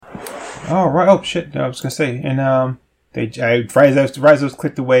Oh, right. Oh, shit. I was going to say. And right as I was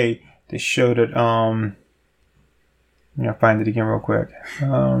clicked away, they showed it. I'll find it again real quick.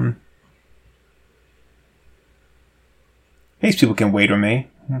 These people can wait on me.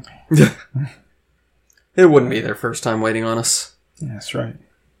 It wouldn't be their first time waiting on us. Yeah, that's right.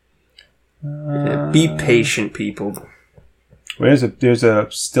 Be patient, people. Well, there's a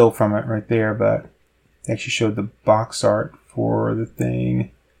still from it right there, but they actually showed the box art for the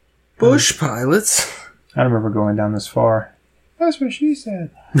thing. Bush pilots. I don't remember going down this far. That's what she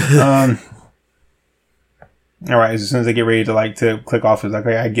said. All right, as soon as I get ready to click off, it's like,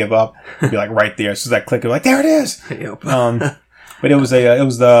 okay, I give up. It'd be like right there. As soon as I click, it's like, there it is. Yep. But it was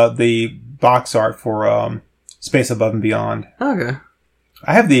the box art for Space Above and Beyond. Okay.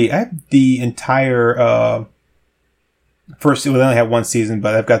 I have the entire first. Well, they only have one season,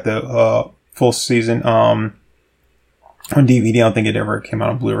 but I've got the full season on DVD. I don't think it ever came out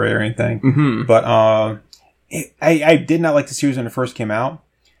on Blu-ray or anything. Mm-hmm. But I did not like the series when it first came out.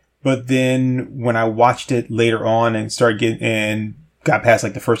 But then when I watched it later on and got past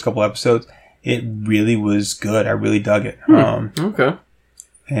like the first couple episodes, it really was good. I really dug it. Okay.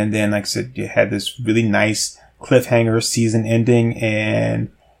 And then, like I said, you had this really nice cliffhanger season ending,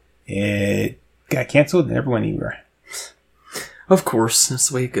 and it got canceled and never went anywhere. Of course, that's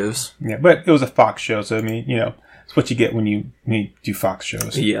the way it goes. Yeah, but it was a Fox show, so I mean, it's what you get when you do Fox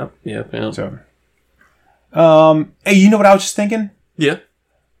shows. Yeah. So, hey, you know what I was just thinking? Yeah.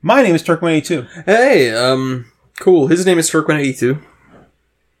 My name is Turk182. Hey, cool. His name is Turk182.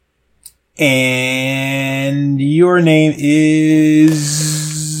 And your name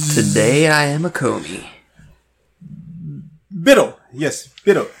is... Today I am a Comey. Biddle. Yes,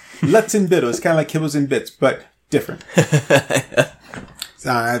 Biddle. Lutz and Biddle. It's kind of like Kibbles and Bits, but different.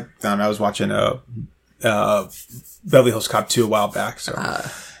 I was watching Beverly Hills Cop 2 a while back. So,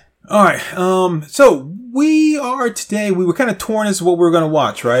 all right. So we were kind of torn as to what we were going to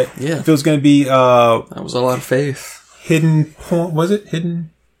watch, right? Yeah. If it was going to be that was a lot of faith. Hidden porn. Was it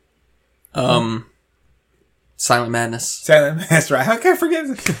hidden? Silent Madness. That's right. How can I forget?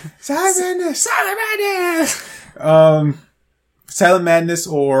 Silent Madness. Silent Madness,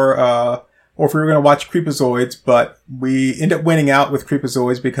 or if we were going to watch Creepazoids, but we end up winning out with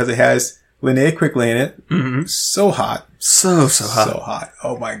Creepazoids because it has Linnea Quigley in it. Mm-hmm. So hot. So hot. So hot.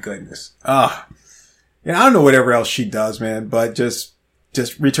 Oh my goodness. And I don't know whatever else she does, man, but just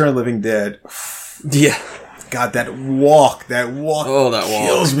Return of the Living Dead. Yeah. God, that walk. Oh, that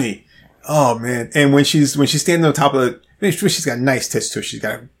kills me. Oh man. And when she's standing on top of she's got nice tits too. She's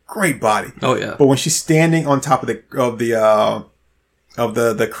got a great body. Oh yeah. But when she's standing on top of the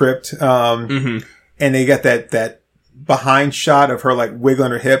crypt, and they got that behind shot of her like wiggling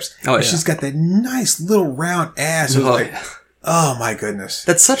her hips. Oh yeah. She's got that nice little round ass. Oh my goodness.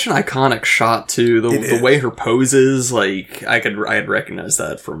 That's such an iconic shot too. The way her poses, like I'd recognize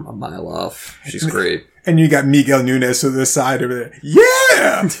that from a mile off. She's great. And you got Miguel Nunes to the side of it.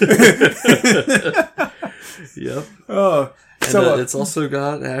 Yeah! Yep. Oh. And it's also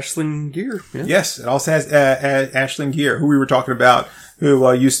got Ashlyn Gear. Yeah. Yes, it also has Ashlyn Gear, who we were talking about,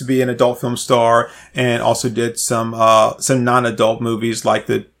 who used to be an adult film star and also did some non-adult movies like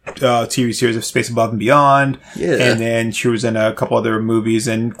the TV series of Space Above and Beyond. Yeah. And then she was in a couple other movies,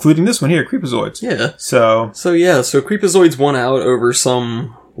 including this one here, Creepazoids. Yeah. So Creepazoids won out over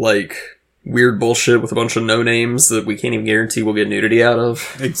some, like, weird bullshit with a bunch of no-names that we can't even guarantee we'll get nudity out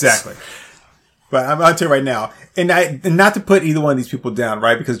of. Exactly. But I'm going to tell you right now, and not to put either one of these people down,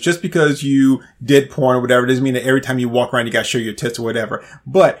 right? Because just because you did porn or whatever doesn't mean that every time you walk around you got to show your tits or whatever.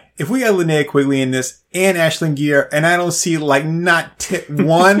 But if we got Linnea Quigley in this and Ashlyn Gear, and I don't see like not tit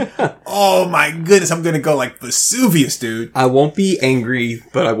one, oh my goodness, I'm going to go like Vesuvius, dude. I won't be angry,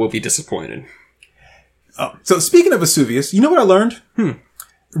 but I will be disappointed. Oh, so speaking of Vesuvius, you know what I learned?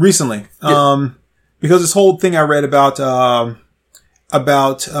 Recently. Yeah. Because this whole thing I read about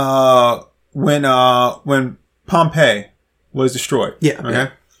when Pompeii was destroyed. Yeah.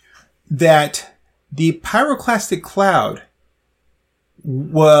 Okay. That the pyroclastic cloud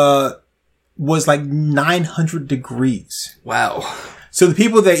was like 900 degrees. Wow. So the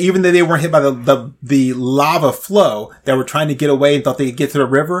people that, even though they weren't hit by the lava flow that were trying to get away and thought they could get to the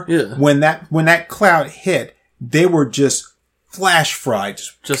river, when that cloud hit, they were just flash fried.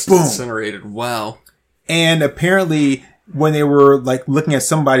 Just boom. Incinerated. Wow. And apparently, when they were like looking at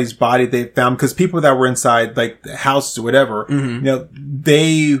somebody's body, they found, because people that were inside like the houses or whatever,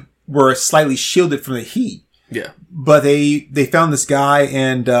 they were slightly shielded from the heat. Yeah. But they found this guy,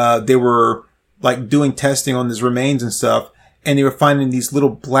 and they were like doing testing on his remains and stuff, and they were finding these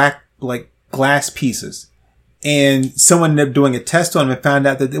little black like glass pieces. and someone ended up doing a test on him and found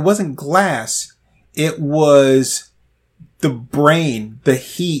out that it wasn't glass. It was the brain. The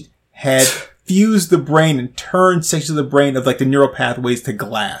heat had fused the brain and turned sections of the brain of like the neural pathways to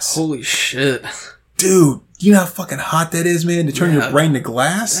glass. Holy shit. Dude, you know how fucking hot that is, man, to turn your brain to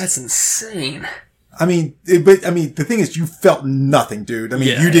glass? That's insane. I mean, the thing is, you felt nothing, dude. I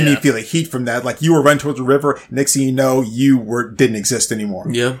mean, you didn't even feel the heat from that. Like, you were running towards the river. Next thing you know, didn't exist anymore.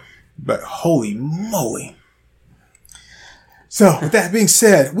 Yeah. But holy moly. So, with that being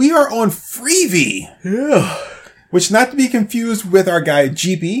said, we are on Freevee. Yeah. Which, not to be confused with our guy,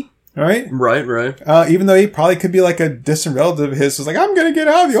 GB. Right? Right. Even though he probably could be like a distant relative of his. Who's like, I'm going to get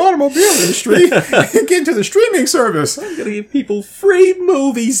out of the automobile industry and get into the streaming service. I'm going to give people free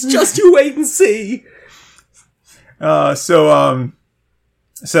movies. Just you wait and see. So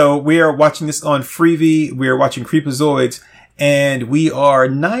we are watching this on Freevee. We are watching Creepazoids, and we are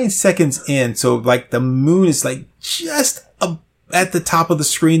 9 seconds in. So like the moon is like just at the top of the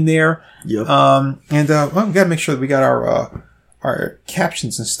screen there. Yep. Well, we gotta make sure that we got our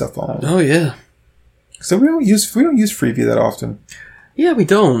captions and stuff on. Oh yeah. So we don't use Freevee that often. Yeah, we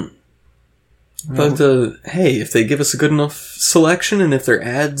don't. But hey, if they give us a good enough selection and if their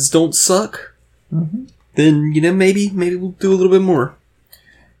ads don't suck, then maybe we'll do a little bit more.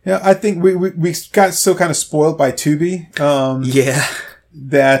 Yeah, I think we got so kind of spoiled by Tubi. Yeah.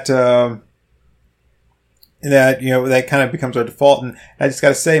 That that kind of becomes our default, and I just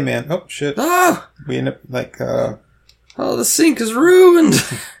gotta say, man, oh shit, we end up like oh, the sync is ruined.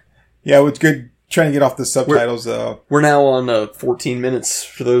 Yeah, it's good trying to get off the subtitles. We're now on 14 minutes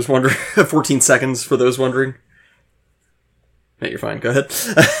for those wondering. 14 seconds for those wondering. No, you're fine. Go ahead.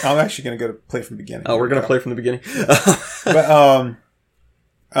 I'm actually going to go to play from the beginning. Oh, we're going to play from the beginning.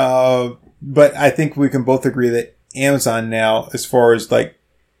 But I think we can both agree that Amazon now, as far as like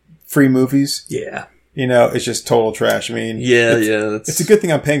free movies, yeah, it's just total trash. I mean, it's a good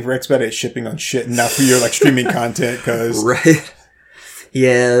thing I'm paying for expedited shipping on shit and not for your like streaming content, because right.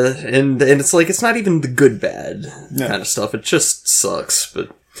 Yeah, and it's like, it's not even the good bad kind of stuff. It just sucks.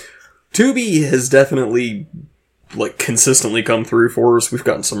 But Tubi has definitely like consistently come through for us. We've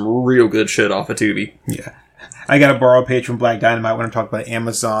gotten some real good shit off of Tubi. Yeah. I got to borrow a page from Black Dynamite when I'm talking about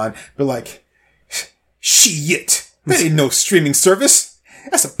Amazon. But like, shit, that ain't no streaming service.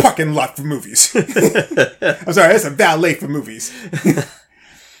 That's a parking lot for movies. I'm sorry, that's a valet for movies.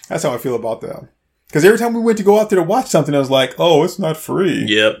 That's how I feel about that. Because every time we went to go out there to watch something, I was like, oh, it's not free.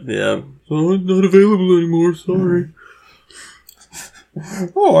 Yep, yeah. Oh, it's not available anymore, sorry.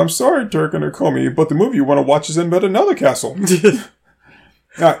 Oh, I'm sorry, Turk and Nakomi, but the movie you want to watch is in Bed Another Castle.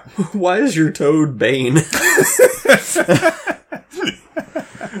 All right. Why is your toad Bane?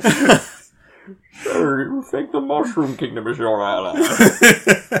 Sure, you think the Mushroom Kingdom is your ally.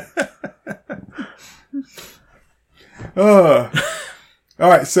 All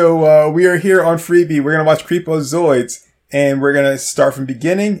right, so we are here on Freevee. We're going to watch Creepazoids, and we're going to start from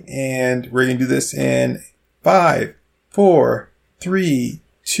beginning, and we're going to do this in 5, 4, 3,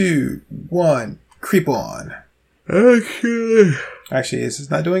 2, 1. Creep on. Okay. Actually, this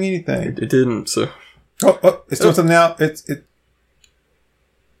is not doing anything. It didn't, so... Oh, it's doing something now. We're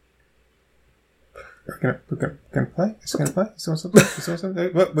gonna play? It's gonna play? It's doing something? It's doing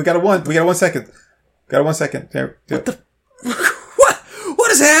something? We got a 1 second. Got a 1 second. There. What the...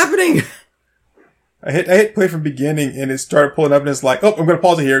 What is happening? I hit play from beginning, and it started pulling up, and it's like, oh, I'm going to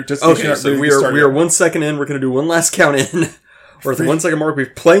pause it here. Just okay, so we are 1 second in. We're going to do one last count in. We're at the 1 second mark. We're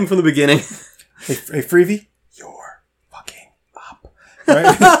playing from the beginning. Hey, Freevee, you're fucking up.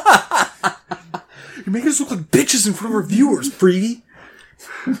 Right? You're making us look like bitches in front of our viewers, Freevee.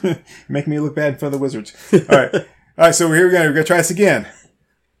 You're making me look bad in front of the wizards. All right, so here we go. We're going to try this again.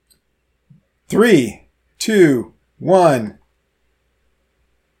 3, 2, 1.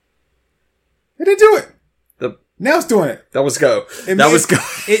 It didn't do it. Now it's doing it. That was go.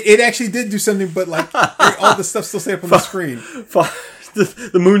 It actually did do something, but like all the stuff still stayed up on the screen.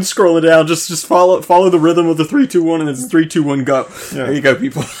 The moon scrolling down. Just follow the rhythm of the 3, 2, 1, and it's 3, 2, 1, go. Yeah. There you go,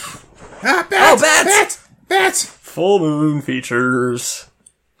 people. Bats! Full moon features.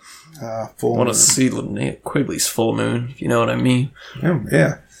 Full. I want to see Linnea Quigley's full moon, if you know what I mean. Oh,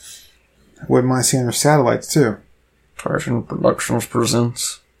 yeah. I wouldn't mind seeing her satellites too. Tarzan Productions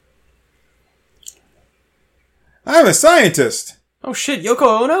presents. I'm a scientist. Oh shit,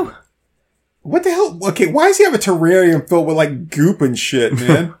 Yoko Ono? What the hell? Okay, why does he have a terrarium filled with like goop and shit,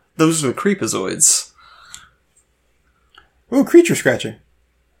 man? Those are the Creepazoids. Ooh, creature scratching.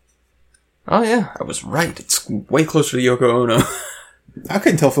 Oh yeah, I was right. It's way closer to Yoko Ono. I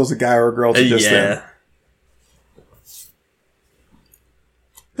couldn't tell if it was a guy or a girl to just then.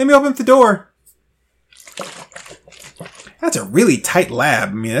 Let me open the door. That's a really tight lab.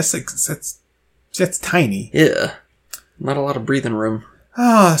 I mean, that's tiny. Yeah. Not a lot of breathing room.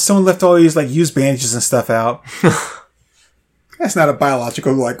 Someone left all these, like, used bandages and stuff out. That's not a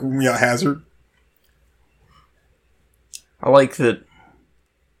biological, like, hazard. I like that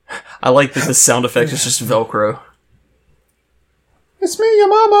the sound effect is just Velcro. It's me, your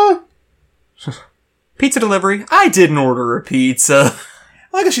mama. Pizza delivery. I didn't order a pizza.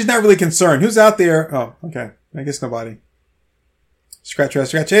 I like how she's not really concerned. Who's out there? Oh, okay. I guess nobody. Scratch.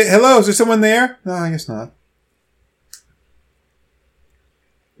 Hey, hello, is there someone there? No, I guess not.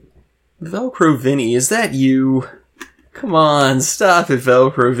 Velcro Vinny, is that you? Come on, stop it,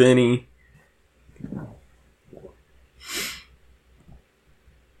 Velcro Vinny.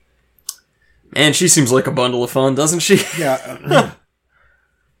 Man, she seems like a bundle of fun, doesn't she? Yeah.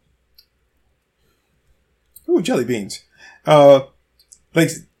 Ooh, jelly beans.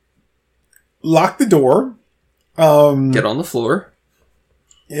 Like, lock the door. Get on the floor.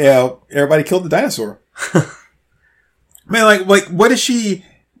 Yeah, everybody killed the dinosaur. Man, like, what is she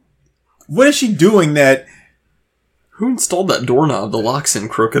doing that? Who installed that doorknob? The lock's in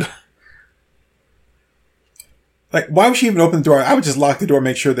crooked. Like, why would she even open the door? I would just lock the door,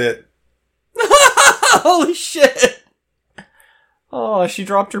 make sure that... Holy shit! Oh, she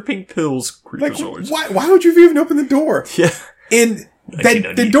dropped her pink pills. Like, why would you even open the door? Yeah. And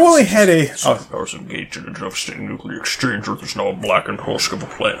the door only had a... Powers engaged in a devastating nuclear exchange. Earth is now a blackened husk of a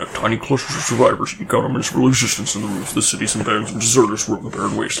planet. Tiny clusters of survivors encounter miserable existence in the roofs of the cities and bands of deserters roam the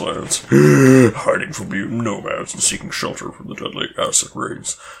barren wastelands, hiding from mutant nomads and seeking shelter from the deadly acid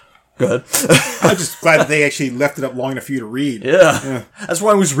rains. Go ahead. I'm just glad that they actually left it up long enough for you to read. Yeah. That's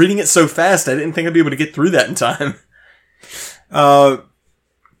why I was reading it so fast. I didn't think I'd be able to get through that in time.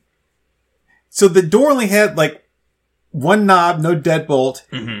 So the door only had, like, one knob, no deadbolt,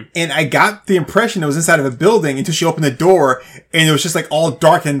 and I got the impression it was inside of a building until she opened the door, and it was just, like, all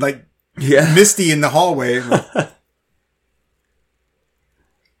dark and, like, misty in the hallway.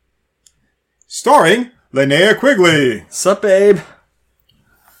 Starring Linnea Quigley. Sup, babe?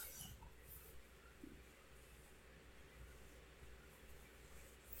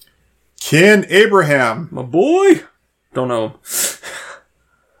 Ken Abraham. My boy? Don't know.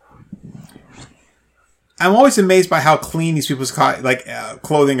 I'm always amazed by how clean these people's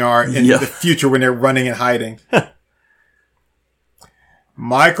clothing are in the future when they're running and hiding.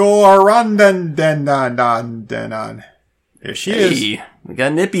 Michael Arandan. There she is. We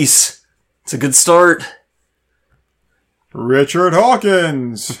got nippies. It's a good start. Richard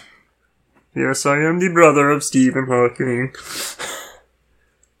Hawkins. Yes, I am the brother of Stephen Hawking.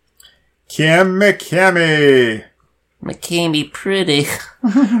 Kim McCamey. McCamey pretty.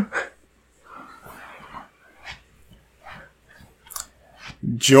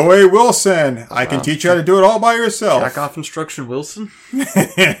 Joey Wilson. I can teach you how to do it all by yourself. Jack off instruction, Wilson.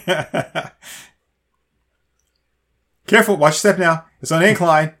 Careful. Watch your step now. It's on an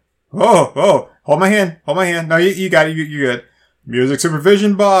incline. Oh. Hold my hand. No, you got it. You're good. Music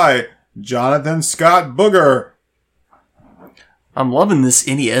supervision by Jonathan Scott Booger. I'm loving this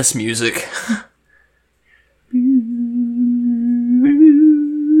NES music.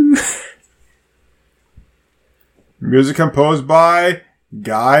 Music composed by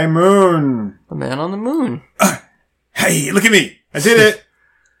Guy Moon. The man on the moon. Hey, look at me. I did it.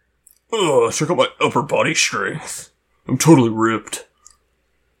 Check out my upper body strength. I'm totally ripped.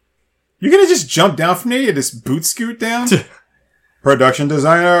 You're gonna just jump down from there? You just boot scoot down? Production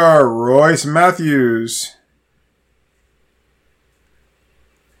designer, Royce Matthews.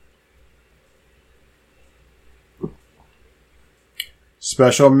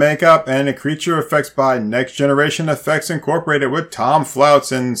 Special makeup and creature effects by Next Generation Effects Incorporated with Tom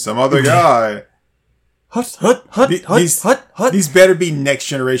Flouts and some other guy. These better be Next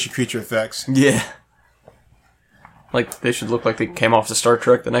Generation creature effects. Yeah. Like, they should look like they came off the Star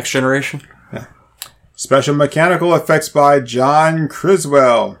Trek The Next Generation. Yeah. Special mechanical effects by John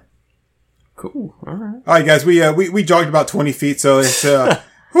Criswell. Cool. Alright. Alright guys, we jogged about 20 feet, so it's,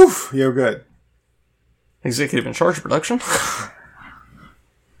 whew, you're good. Executive in charge of production.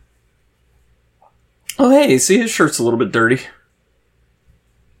 Oh, hey, see, his shirt's a little bit dirty.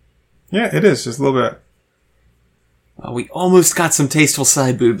 Yeah, it is, just a little bit. Oh, we almost got some tasteful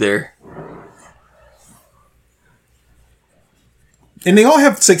side boob there. And they all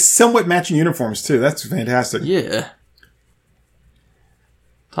have, like, somewhat matching uniforms, too. That's fantastic. Yeah.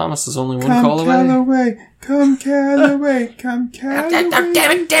 Thomas is only one call away. Come Callaway. Damn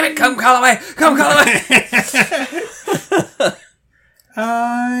it, come Callaway. I'm calling away.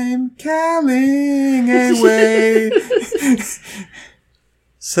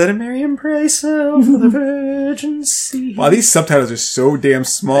 Set a Marian Price out for the Virgin Sea. Wow, these subtitles are so damn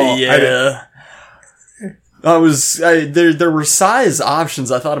small. Yeah. There were size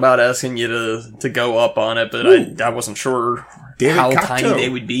options. I thought about asking you to go up on it, but I wasn't sure how tiny they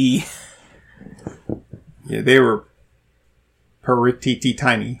would be. Yeah, they were pretty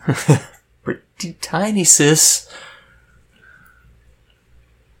tiny. Pretty tiny, sis.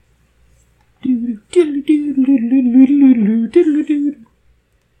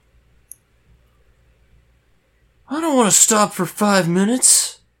 I don't want to stop for 5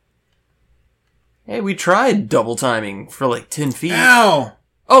 minutes. Hey, we tried double timing for like 10 feet. Ow!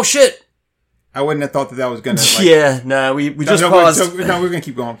 Oh, shit! I wouldn't have thought that was gonna, we just paused. We're gonna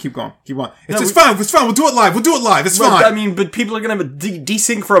keep going. It's fine, we'll do it live, it's fine. I mean, but people are gonna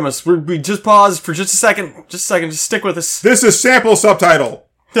desync from us. We just paused for just a second. Just stick with us. This is sample subtitle.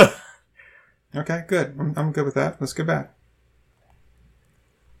 Okay, good. I'm good with that. Let's get back.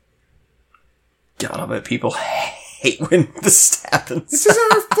 God, I bet people hate when this happens. This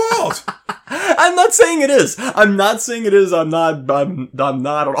isn't our fault. I'm not saying it is. I'm not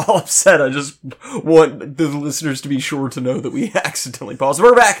at all upset. I just want the listeners to be sure to know that we accidentally paused.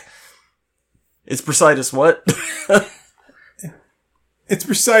 We're back. It's Brasidas. What? It's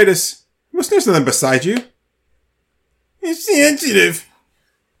Brasidas. There's nothing beside you. It's sensitive.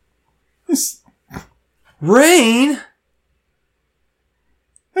 Rain?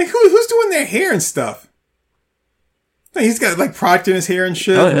 Like, who's doing their hair and stuff? Like, he's got, like, product in his hair and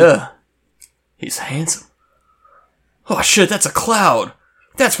shit. Oh, yeah. He's handsome. Oh, shit, that's a cloud.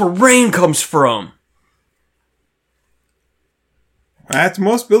 That's where rain comes from.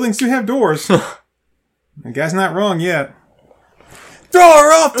 Most buildings do have doors. The guy's not wrong yet.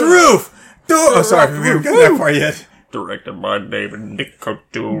 Door off the roof! Door! Oh, sorry, we haven't got that far yet. Directed by David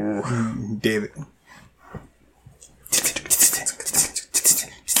Nicotto. David.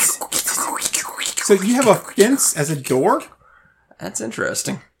 So you have a fence as a door? That's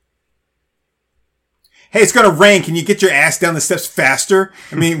interesting. Hey, it's gonna rain. Can you get your ass down the steps faster?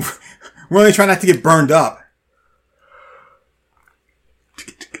 I mean, we're only trying not to get burned up.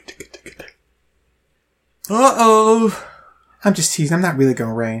 Uh-oh. I'm just teasing. I'm not really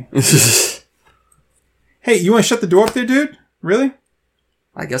gonna rain. Hey, you want to shut the door up there, dude? Really?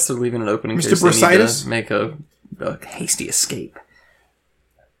 I guess they're leaving it open in Mr. case they need Brasidas? to make a hasty escape.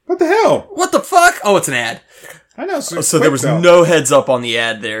 What the hell? What the fuck? Oh, it's an ad. I know. So there was no heads up on the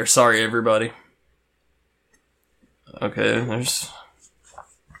ad there. Sorry, everybody. Okay, there's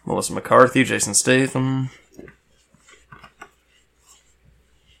Melissa McCarthy, Jason Statham.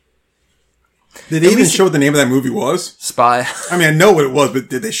 Did they even show what the name of that movie was? Spy. I mean, I know what it was, but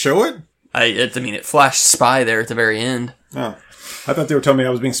did they show it? I mean, it flashed Spy there at the very end. Oh. I thought they were telling me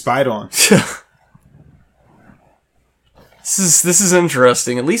I was being spied on. This is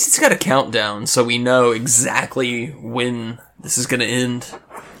interesting. At least it's got a countdown, so we know exactly when this is going to end.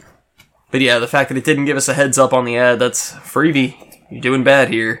 But yeah, the fact that it didn't give us a heads up on the ad, that's freebie. You're doing bad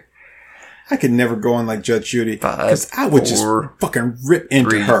here. I could never go on like Judge Judy. 5, Because I would 4, just fucking rip into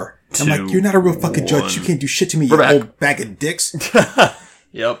 3, her. I'm 2, like, you're not a real fucking judge. You can't do shit to me, you back. old bag of dicks.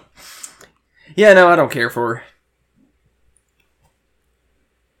 Yep. Yeah, no, I don't care for her.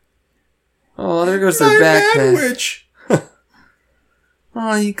 Oh, there goes their backpack. Witch.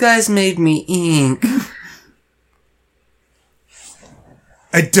 Oh, you guys made me ink.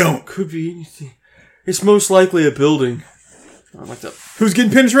 I don't. Could be anything. It's most likely a building. I like that. Who's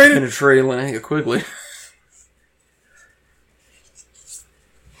getting penetrated? Penetrating Linnea Quigley.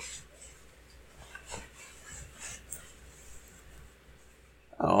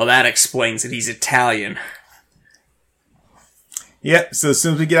 Oh, that explains it. He's Italian. Yep, so as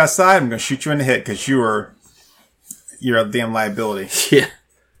soon as we get outside, I'm going to shoot you in the head because you're a damn liability. Yeah.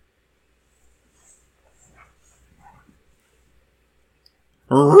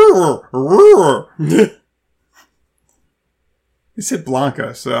 He said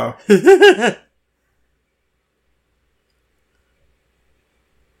Blanca, so.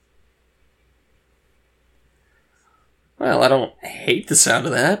 Well, I don't hate the sound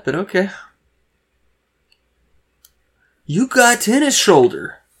of that, but okay. You got tennis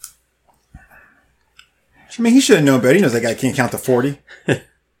shoulder. I mean, he should have known better. He knows that guy can't count to 40.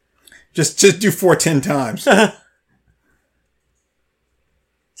 just do 4 10 times.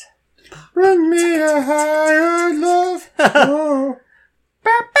 Bring me a higher love. Oh.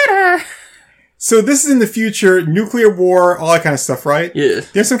 So this is in the future, nuclear war, all that kind of stuff, right? Yeah.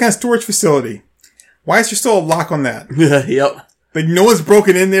 There's some kind of storage facility. Why is there still a lock on that? Yep. Like, no one's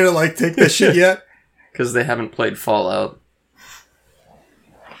broken in there to, like, take that shit yet? Because they haven't played Fallout.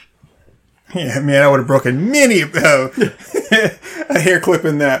 Yeah, man, I would have broken many a hair clip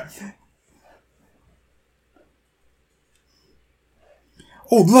in that.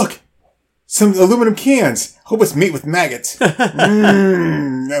 Oh, look! Some aluminum cans. Hope it's meat with maggots.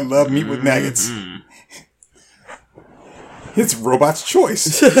 I love meat with maggots. It's robot's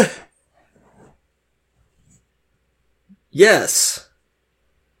choice. Yes.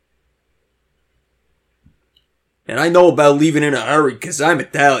 And I know about leaving in a hurry because I'm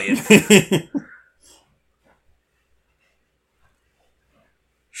Italian.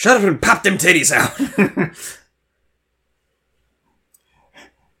 Shut up and pop them titties out.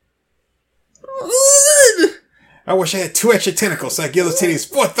 I wish I had 2 extra tentacles so I could give those titties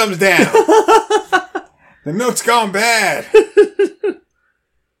 4 thumbs down. The milk's gone bad.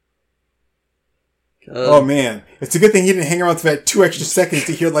 Oh man, it's a good thing he didn't hang around for that 2 extra seconds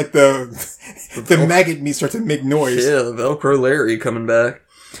to hear like the maggot meat start to make noise. Yeah, the Velcro Larry coming back.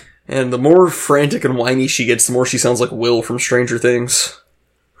 And the more frantic and whiny she gets, the more she sounds like Will from Stranger Things.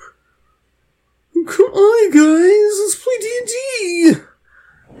 Come on, guys, let's play D&D.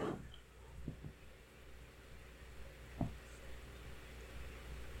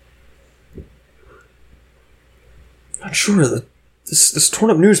 Not sure that this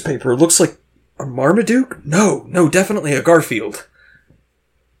torn up newspaper looks like a Marmaduke? No, definitely a Garfield.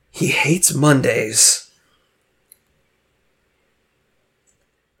 He hates Mondays.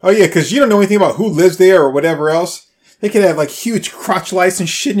 Oh yeah, because you don't know anything about who lives there or whatever else. They could have like huge crotch lights and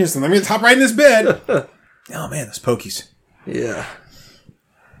shit in your Let me hop right in this bed. Oh man, those pokies. Yeah.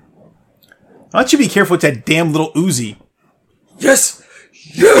 Why don't you be careful with that damn little Uzi? Yes!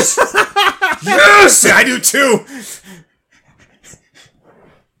 Yes! Yes! I do too!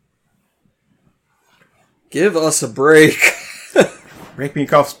 Give us a break. Break me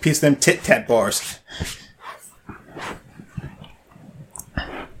off a piece of them tit-tat bars.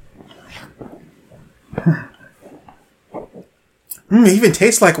 It even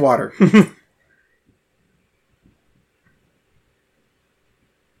tastes like water.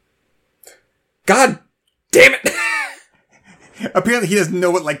 God damn it! Apparently he doesn't know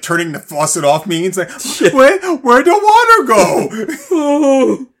what like turning the faucet off means. Like, where'd the water go?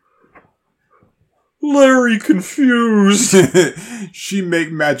 Oh, Larry confused. She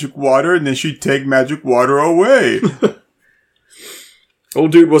make magic water and then she take magic water away.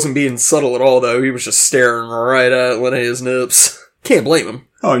 Old dude wasn't being subtle at all though. He was just staring right at Linnea's nips. Can't blame him.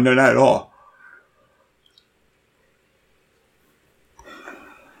 Oh no, not at all.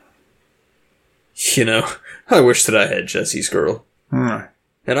 You know, I wish that I had Jesse's girl. Hmm.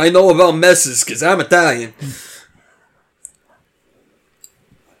 And I know about messes, because I'm Italian.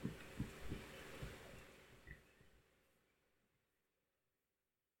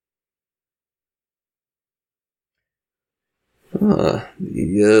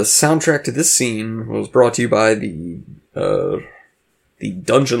 The soundtrack to this scene was brought to you by the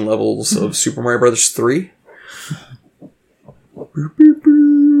dungeon levels of Super Mario Bros. 3.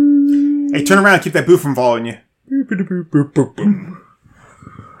 Hey, turn around and keep that boo from following you.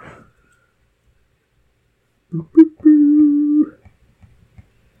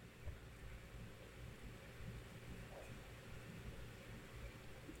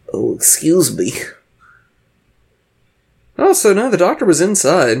 Oh, excuse me. Oh, so no, the doctor was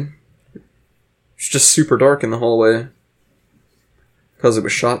inside. It's just super dark in the hallway. Because it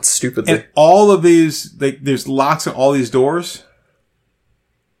was shot stupidly. And all of these, like, there's locks on all these doors.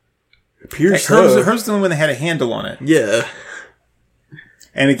 Appears Hers the only one that had a handle on it. Yeah.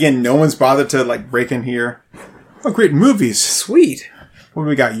 And again, no one's bothered to, like, break in here. Oh, great movies. Sweet. What do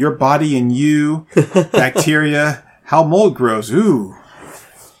we got? Your Body and You, Bacteria, How Mold Grows. Ooh.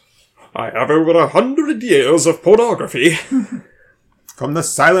 I have over 100 years of pornography. From the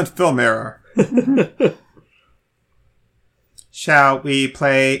silent film era. Shall we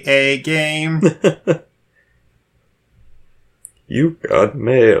play a game? You got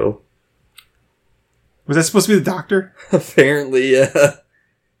mail. Was that supposed to be the doctor? Apparently, yeah.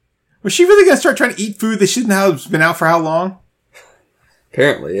 Was she really going to start trying to eat food that shouldn't have been out for how long?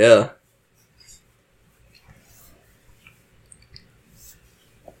 Apparently, yeah.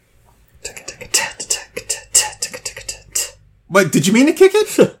 What, did you mean to kick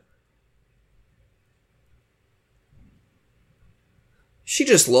it? She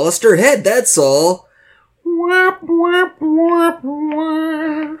just lost her head, that's all.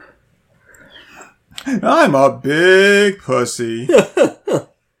 I'm a big pussy.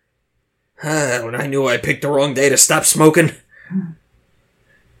 When I knew I picked the wrong day to stop smoking.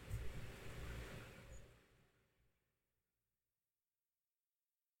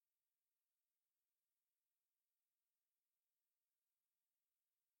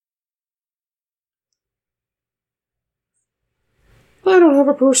 I don't have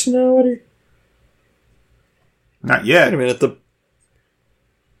a personality. Not yet. Wait a minute,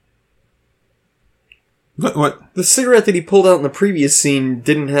 What? the cigarette that he pulled out in the previous scene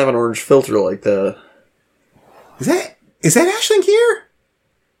didn't have an orange filter like that. Is that Ashling here?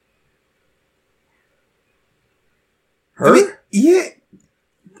 Her? I mean, yeah.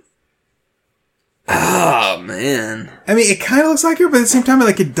 Ah, man. I mean, it kind of looks like her, but at the same time,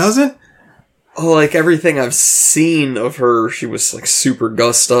 like, it doesn't. Oh, like, everything I've seen of her, she was, like, super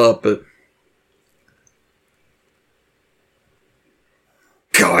gussed up, but...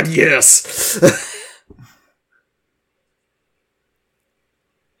 God, yes!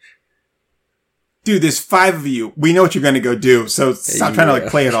 Dude, there's 5 of you. We know what you're going to go do, so stop trying to, like,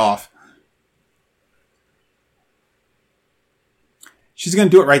 play it off. She's going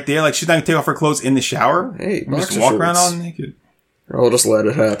to do it right there. Like, she's not going to take off her clothes in the shower. Hey, and just walk around all naked. I'll just let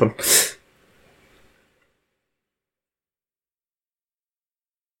it happen.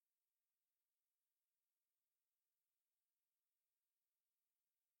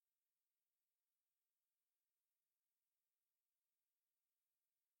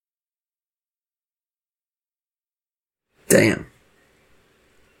 Damn.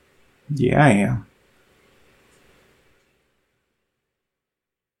 Yeah, I am.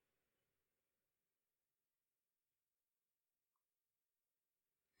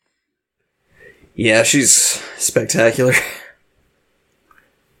 Yeah, she's spectacular.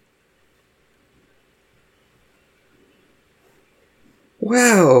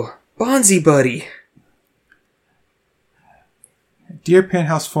 Wow, Bonzi buddy. Dear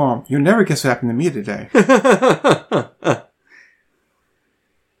Penthouse Forum, you'll never guess what happened to me today.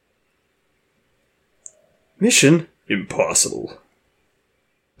 Mission impossible.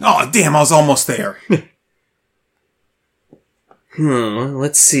 Oh, damn, I was almost there.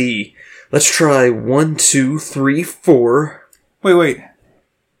 Let's see. Let's try 1, 2, 3, 4. Wait.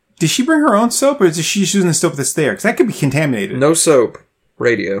 Did she bring her own soap, or is she just using the soap that's there? Because that could be contaminated. No soap.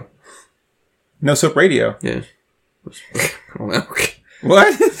 Radio. No soap radio. Yeah. Oh, no.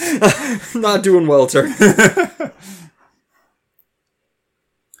 What? Not doing well, sir.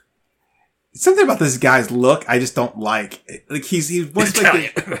 Something about this guy's look I just don't like. Like he wants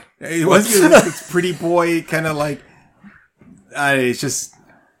like he wants to be like this pretty boy kind of like. It's just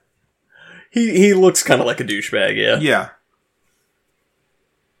he looks kind of like a douchebag, yeah. Yeah.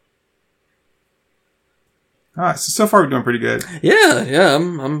 Alright, so far we're doing pretty good. Yeah,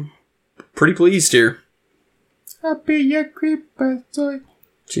 I'm pretty pleased here. I'll be your creeper toy.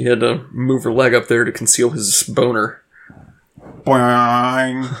 She had to move her leg up there to conceal his boner.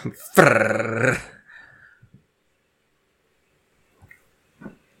 Boing.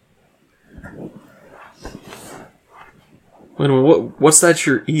 Wait a minute, what's that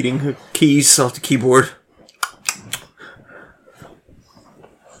you're eating? Keys off the keyboard.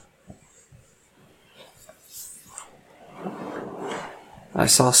 I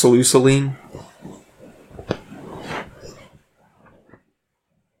saw Salusaline.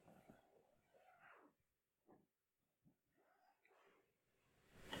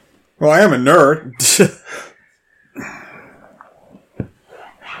 Well, I am a nerd.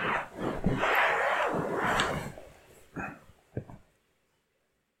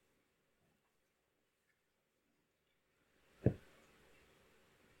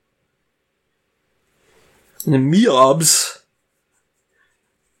 And then Meobs.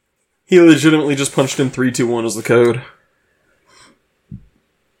 He legitimately just punched in 321 as the code.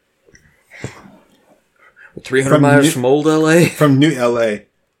 300 miles from old LA? From new LA.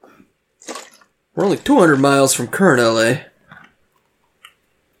 We're only 200 miles from current LA.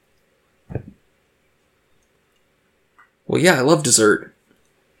 Well, yeah, I love dessert.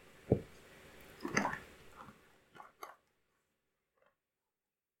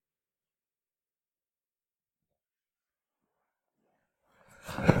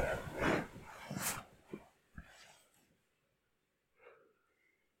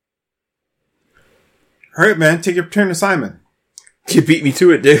 Alright, man, take your turn to Simon. You beat me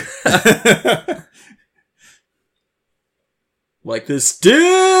to it, dude. Like this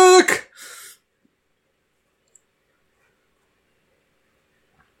dick!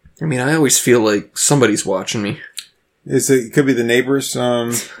 I mean, I always feel like somebody's watching me. It could be the neighbors,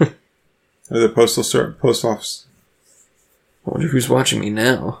 or the post office. I wonder who's watching me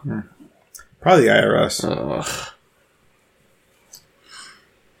now. Probably the IRS. Ugh.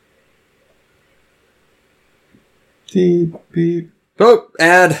 Beep, beep. Oh,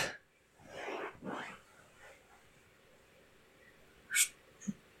 ad.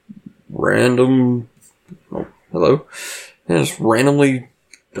 Random. Oh, hello. Yeah, just randomly.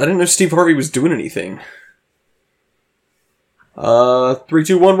 I didn't know Steve Harvey was doing anything. 3,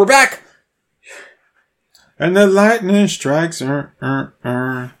 2, 1, we're back! And the lightning strikes. Hey,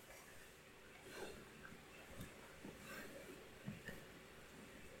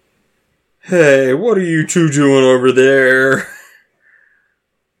 what are you two doing over there?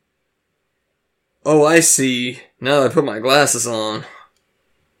 Oh, I see. Now that I put my glasses on.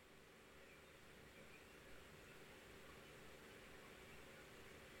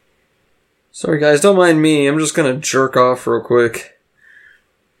 Sorry guys, don't mind me. I'm just gonna jerk off real quick.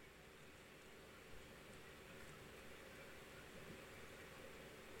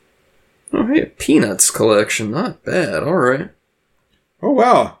 Oh, hey, a Peanuts collection. Not bad. Alright. Oh,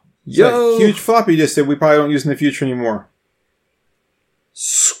 wow. Yo! That huge floppy disk that we probably don't use in the future anymore.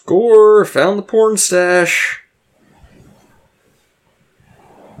 Score! Found the porn stash.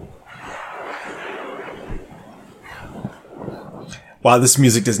 Wow, this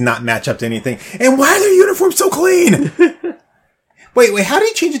music does not match up to anything. And why are their uniforms so clean? wait, how did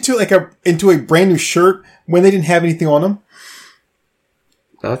he change it to into a brand new shirt when they didn't have anything on them?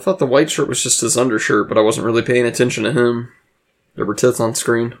 I thought the white shirt was just his undershirt, but I wasn't really paying attention to him. There were tits on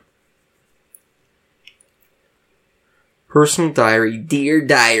screen. Personal diary. Dear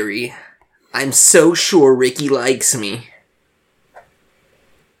diary, I'm so sure Ricky likes me.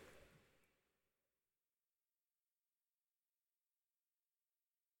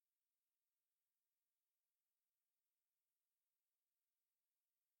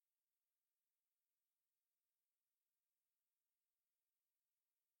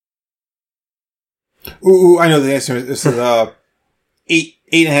 Ooh, I know the answer. This is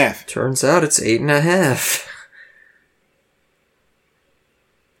 8.5. Turns out it's 8.5.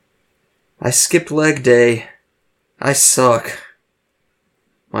 I skipped leg day. I suck.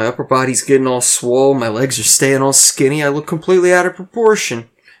 My upper body's getting all swole, my legs are staying all skinny, I look completely out of proportion.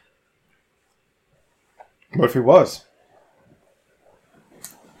 What if he was?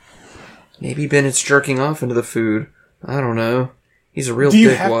 Maybe Bennett's jerking off into the food. I don't know. He's a real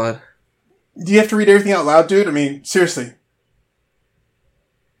dickwad. Do you have to read everything out loud, dude? I mean, seriously.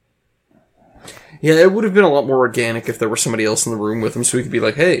 Yeah, it would have been a lot more organic if there were somebody else in the room with him so we could be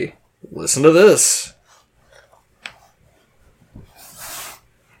like, hey, listen to this.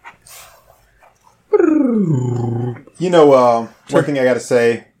 You know, one thing I gotta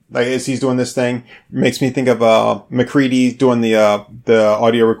say, like, as he's doing this thing, makes me think of, McCready doing the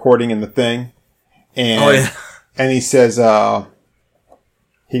audio recording and the thing. And, oh, yeah. And he says,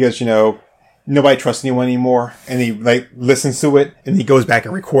 he goes, you know, nobody trusts anyone anymore. And he, like, listens to it, and he goes back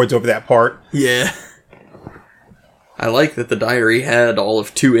and records over that part. Yeah. I like that the diary had all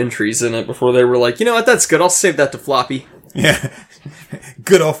of 2 entries in it before they were like, you know what, that's good, I'll save that to floppy. Yeah.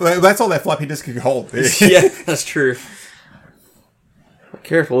 Good old, that's all that floppy disk can hold. Yeah, that's true.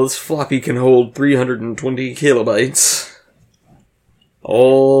 Careful, this floppy can hold 320 kilobytes.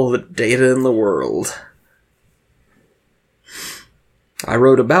 All the data in the world. I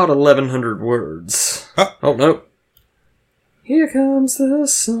wrote about 1,100 words. Oh, no. Here comes the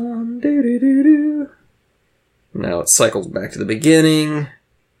sun, doo-doo-doo-doo. Now it cycles back to the beginning.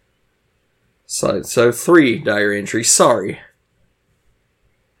 So 3 diary entries, sorry.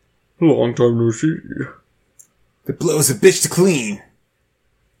 Long time no see. The blow's a bitch to clean.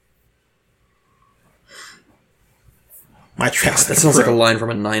 My tracks. That sounds like a line from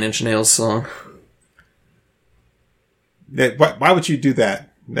a Nine Inch Nails song. Why would you do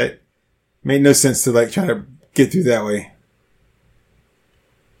that? That made no sense to, like, try to get through that way.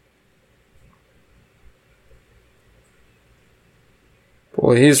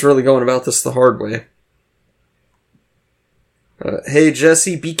 Boy, he's really going about this the hard way. Hey,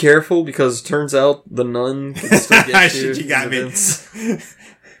 Jesse, be careful, because it turns out the nun can still get you. You got me.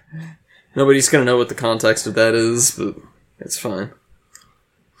 Nobody's gonna know what the context of that is, but it's fine.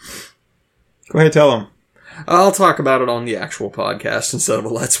 Go ahead, tell him. I'll talk about it on the actual podcast instead of a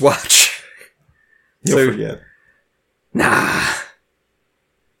Let's Watch. You'll forget. Nah.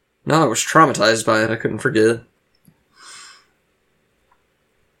 No, I was traumatized by it. I couldn't forget.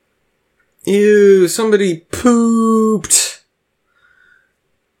 Ew, somebody pooped.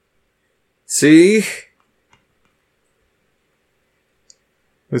 See?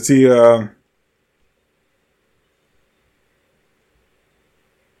 Let's see, he's gonna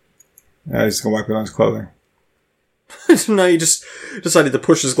wipe it on his clothing. No, he just decided to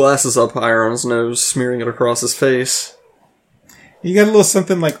push his glasses up higher on his nose, smearing it across his face. You got a little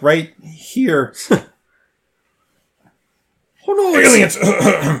something, like, right here. Oh no, Aliens!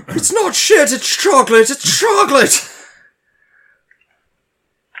 It's not shit, it's chocolate! It's chocolate!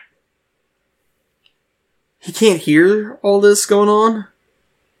 He can't hear all this going on?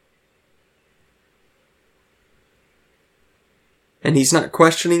 And he's not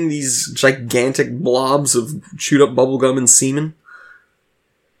questioning these gigantic blobs of chewed up bubblegum and semen?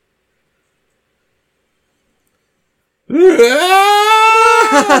 That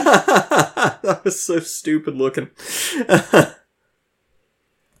was so stupid looking.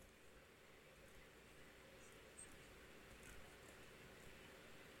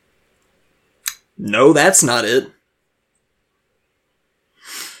 No, that's not it.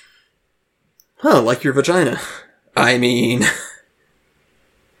 Huh, like your vagina. I mean...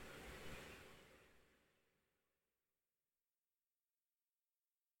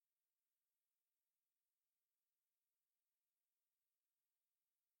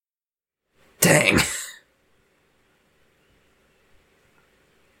 Dang.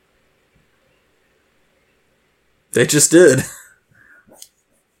 They just did.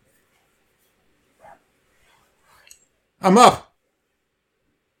 I'm up.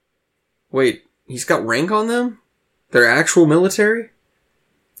 Wait, he's got rank on them? They're actual military?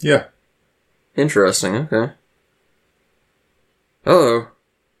 Yeah. Interesting, okay. Uh-oh.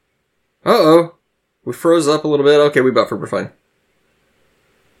 Uh-oh. We froze up a little bit. Okay, we buffered, we're fine.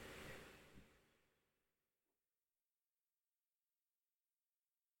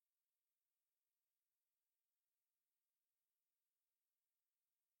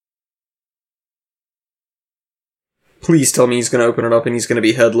 Please tell me he's gonna open it up and he's gonna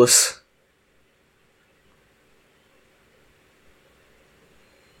be headless.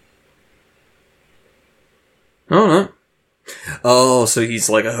 Oh, no. Oh, so he's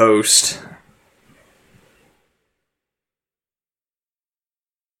like a host.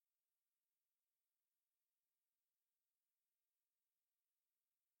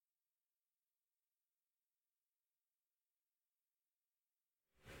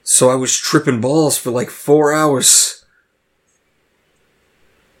 So I was tripping balls for like 4 hours.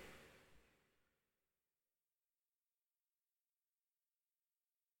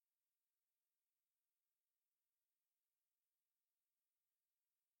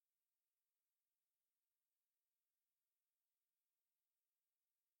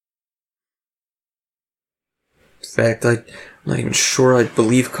 In fact, I'm not even sure I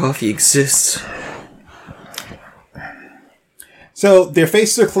believe coffee exists. So their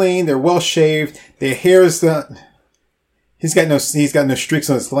faces are clean. They're well shaved. Their hair is the. He's got no streaks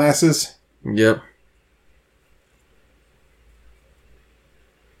on his glasses. Yep.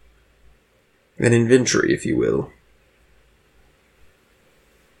 An inventory, if you will.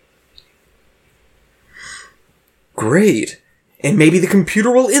 Great. And maybe the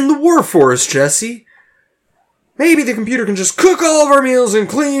computer will end the war for us, Jesse. Maybe the computer can just cook all of our meals and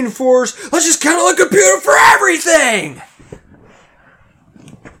clean for us. Let's just count on the computer for everything!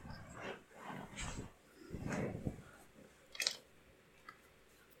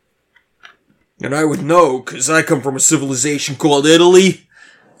 And I would know, because I come from a civilization called Italy.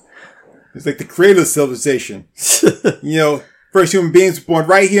 It's like the creator of civilization. You know, first human beings were born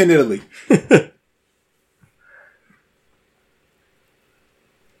right here in Italy.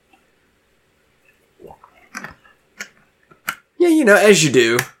 Yeah, you know, as you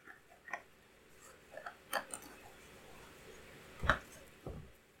do.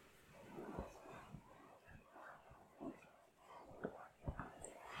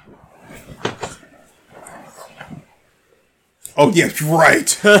 Oh, yeah,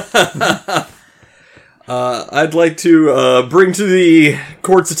 right. I'd like to bring to the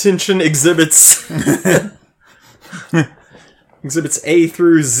court's attention exhibits. Exhibits A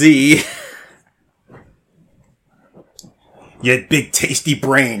through Z. You had big tasty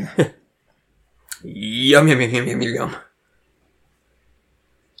brain. Yum, yum, yum, yum, yum, yum.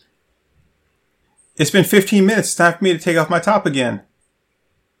 It's been 15 minutes. It's time for me to take off my top again.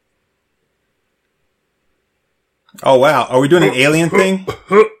 Oh, wow. Are we doing an alien thing?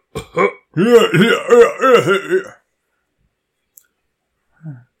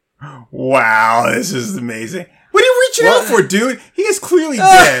 Wow, this is amazing. What are you reaching out for, dude? He is clearly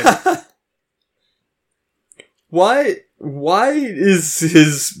dead. Why is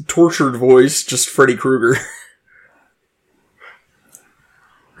his tortured voice just Freddy Krueger?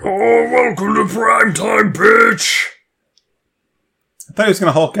 Oh, welcome to primetime, bitch! I thought he was going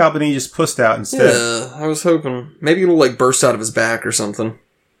to Hulk out, but he just pussed out instead. Yeah, I was hoping. Maybe it'll, like, burst out of his back or something.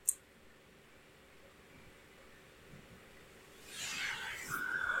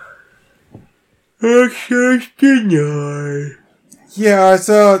 Yeah, it's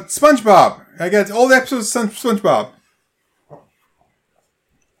SpongeBob. I got all the episodes of SpongeBob.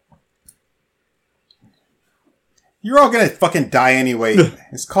 You're all gonna fucking die anyway.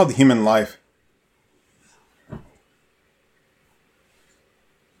 It's called the human life.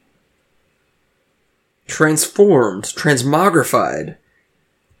 Transformed. Transmogrified.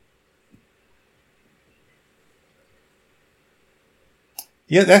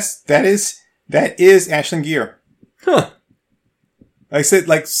 Yeah, that is Ashlyn Gear. Huh. Like I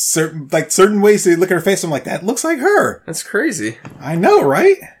said, certain ways they look at her face, I'm like, that looks like her. That's crazy. I know,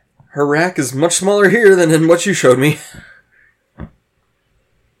 right? Her rack is much smaller here than in what you showed me.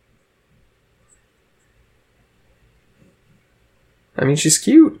 I mean, she's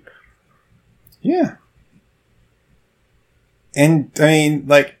cute. Yeah. And, I mean,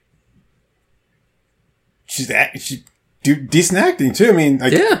 like, she's decent acting, too. I mean,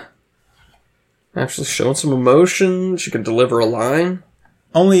 like, yeah. Actually showing some emotion. She can deliver a line.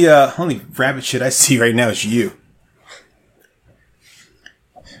 Only rabbit shit I see right now is you.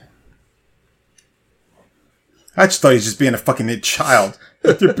 I just thought he was just being a fucking child.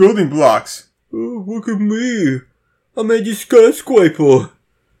 Like, they're building blocks. Oh, look at me. I made you skyscraper.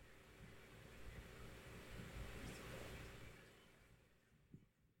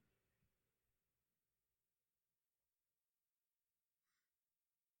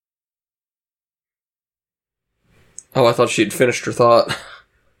 Oh, I thought she'd finished her thought.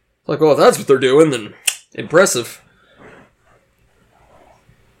 Like, oh, if that's what they're doing, then impressive.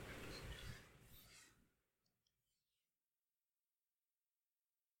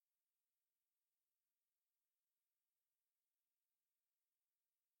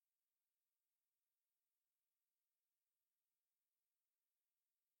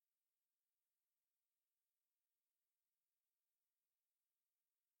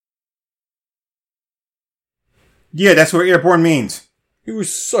 Yeah, that's what airborne means. You were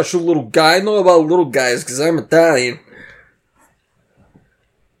such a little guy. I know about little guys because I'm Italian.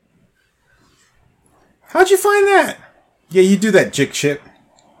 How'd you find that? Yeah, you do that jick shit.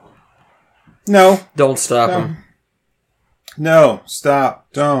 No. Don't stop him. No, stop.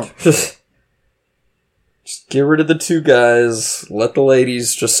 Don't. Just get rid of the two guys. Let the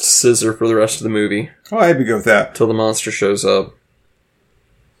ladies just scissor for the rest of the movie. Oh, I'd be good with that. Till the monster shows up.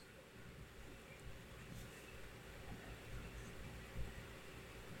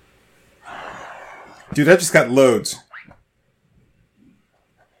 Dude, I just got loads.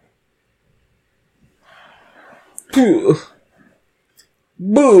 Boo.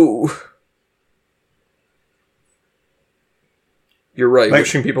 Boo. You're right. Like,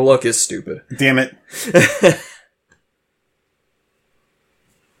 wishing people luck is stupid. Damn it.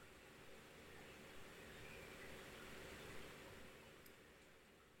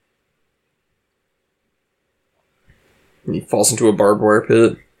 And he falls into a barbed wire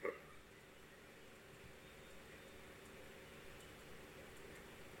pit.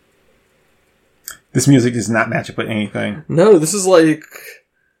 This music does not match up with anything. No, this is like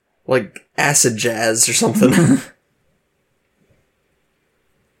acid jazz or something.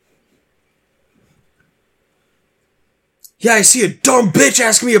 Yeah, I see a dumb bitch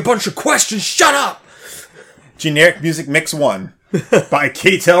asking me a bunch of questions. Shut up! Generic Music Mix 1 by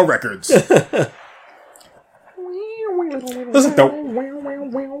K-Tel Records. That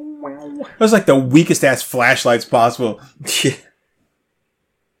was like the weakest ass flashlights possible. Yeah.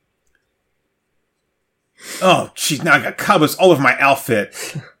 Oh, jeez, now I got cobwebs all over my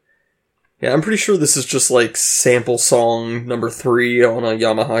outfit. Yeah, I'm pretty sure this is just like sample song number 3 on a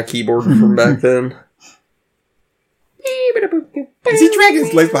Yamaha keyboard from back then. Is he dragging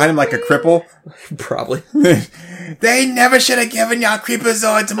his legs behind him like a cripple? Probably. They never should have given y'all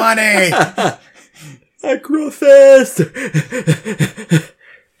creepazoids money! I grow fast!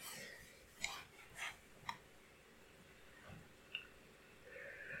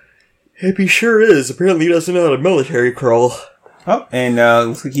 Hippie sure is. Apparently he doesn't know how to military crawl. Oh, and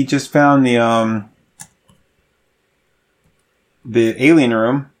looks like he just found the alien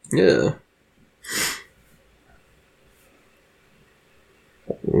room. Yeah.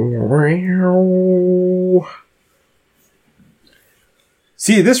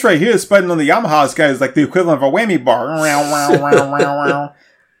 See, this right here, this button on the Yamaha's guy is like the equivalent of a whammy bar.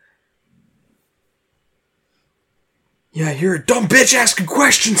 Yeah, you're a dumb bitch asking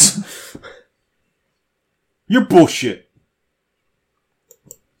questions. You're bullshit.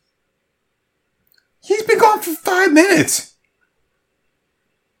 He's been gone for 5 minutes.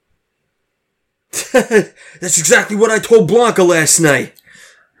 That's exactly what I told Blanca last night.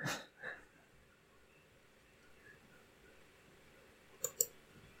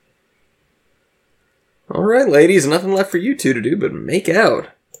 Alright, ladies, nothing left for you two to do but make out.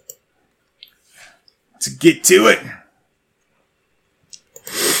 Let's get to it.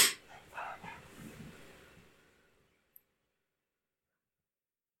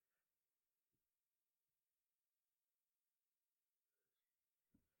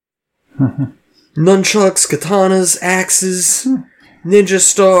 Nunchucks, katanas, axes, ninja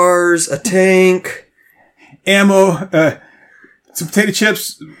stars, a tank. Ammo, some potato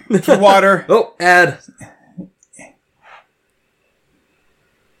chips, some water. Oh, ad.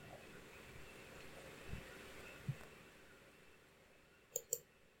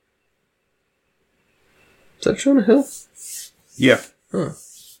 Is that showing a hill? Yeah. Huh.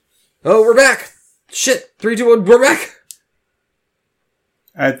 Oh, we're back! Shit! 3, 2, 1, we're back!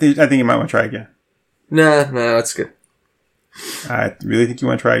 I think you might want to try again. Nah, it's good. I really think you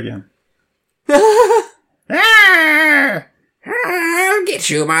want to try again. I'll get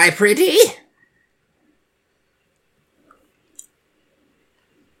you, my pretty.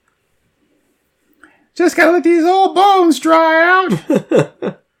 Just gotta let these old bones dry out.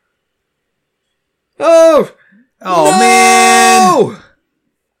 Oh! Oh, no!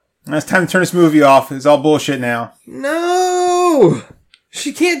 Man! It's time to turn this movie off. It's all bullshit now. No!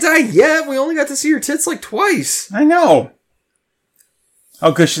 She can't die yet. We only got to see her tits like twice. I know.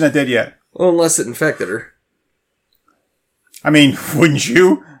 Oh, good, she's not dead yet. Well, unless it infected her. I mean, wouldn't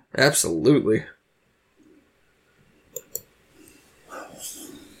you? Absolutely.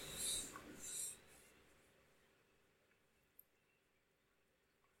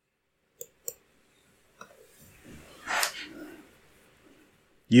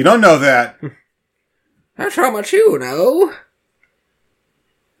 You don't know that. That's how much you know.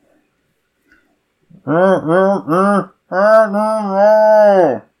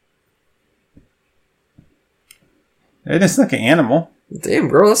 It is like an animal. Damn,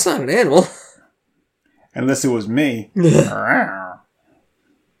 girl, that's not an animal. Unless it was me.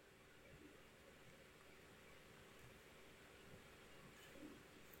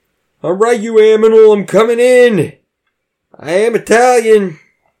 Alright, you animal, I'm coming in. I am Italian.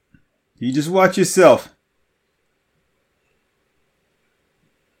 You just watch yourself.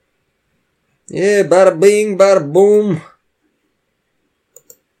 Yeah, bada bing, bada boom.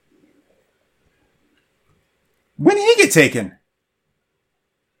 When did he get taken?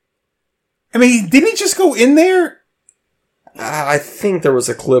 I mean, didn't he just go in there? I think there was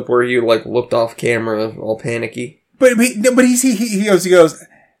a clip where he looked off camera, all panicky. But he goes,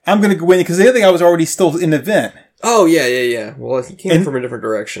 I'm going to go in because the other guy was already still in the vent. Oh, yeah. Well, he came from a different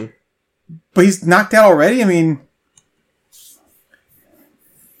direction. But he's knocked out already? I mean...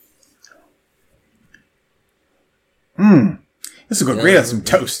 This will go great on some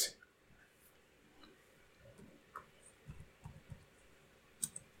toast.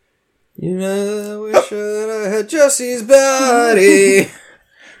 You know, I wish that I had Jesse's body.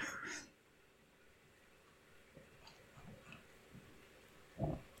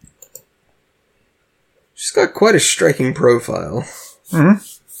 She's got quite a striking profile. Mm-hmm.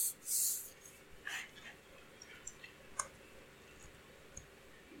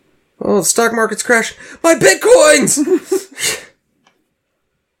 Oh, the stock market's crashing. My bitcoins!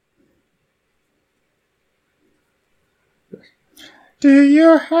 Do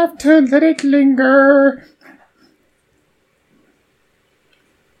you have to let it linger?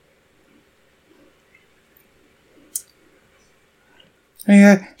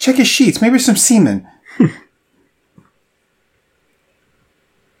 Hey, check his sheets. Maybe some semen.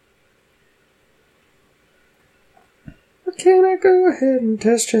 Can I go ahead and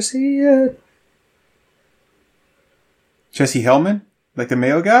test Jesse yet? Jesse Hellman? Like the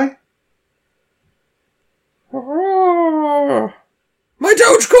Mayo guy? Oh, my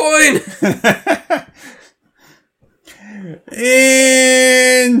Dogecoin!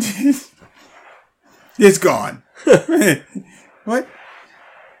 And it's gone. What?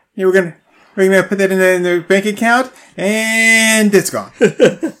 Yeah, we're gonna put that in the bank account, and it's gone.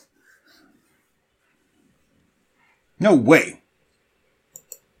 No way.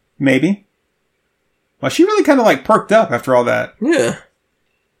 Maybe. Well, she really kind of perked up after all that. Yeah.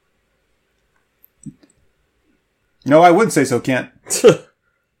 No, I wouldn't say so, Kent.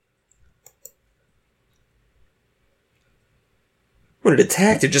 When it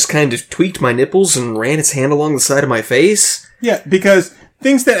attacked, it just kind of tweaked my nipples and ran its hand along the side of my face. Yeah, because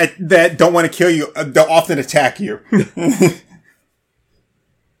things that don't want to kill you, they'll often attack you.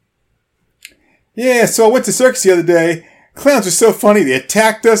 Yeah, so I went to circus the other day. Clowns were so funny. They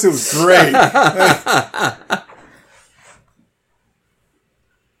attacked us. It was great.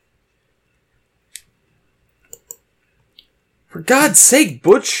 For God's sake,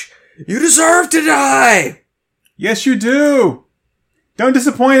 Butch, you deserve to die! Yes, you do. Don't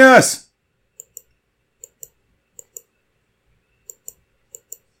disappoint us.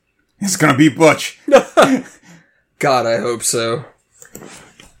 It's gonna be Butch. God, I hope so.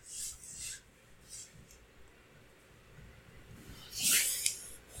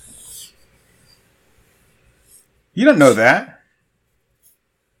 You don't know that.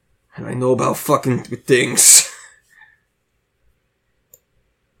 And I know about fucking things.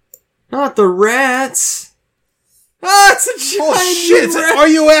 Not the rats. Ah, it's a giant shit, it's rat.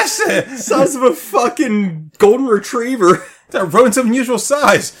 an RUS! Size of a fucking golden retriever. That rodent's of unusual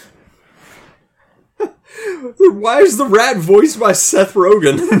size. Why is the rat voiced by Seth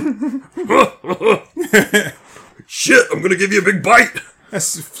Rogen? Shit, I'm gonna give you a big bite.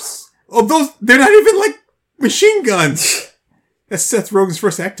 They're not even like machine guns. That's Seth Rogen's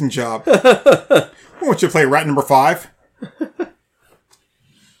first acting job. I want you to play rat number 5.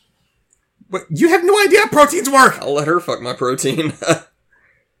 But you have no idea how proteins work. I'll let her fuck my protein.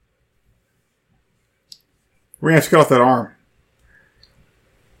 We're gonna have to cut off that arm.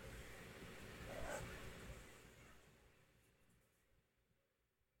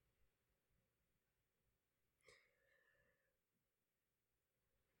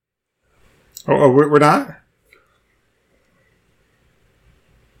 Oh, we're not?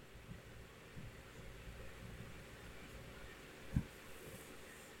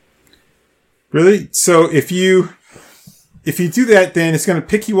 Really? So if you do that, then it's going to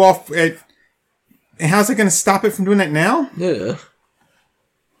pick you off at... And how's it going to stop it from doing that now? Yeah.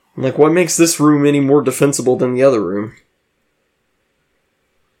 Like, what makes this room any more defensible than the other room?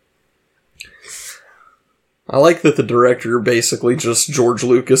 I like that the director basically just George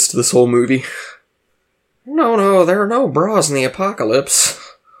Lucas to this whole movie. No, there are no bras in the apocalypse.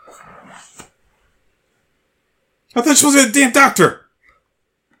 I thought she was a damn doctor.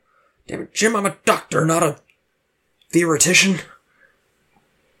 Damn it, Jim, I'm a doctor, not a theoretician.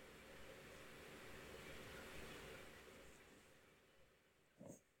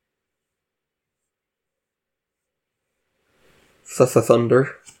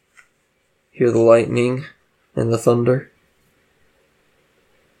 Thunder. Hear the lightning and the thunder.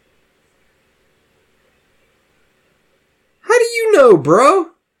 How do you know, bro?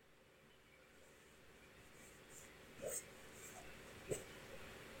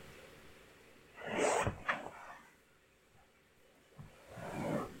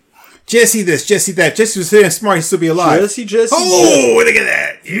 Jesse this, Jesse that. Jesse was saying smart, he'd still be alive. Jesse. Oh, look at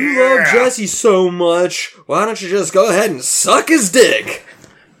that. You love Jesse so much. Why don't you just go ahead and suck his dick?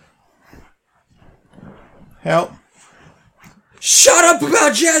 Help. Shut up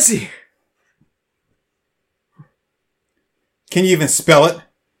about Jesse. Can you even spell it?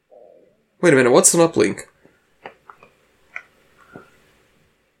 Wait a minute, what's an uplink?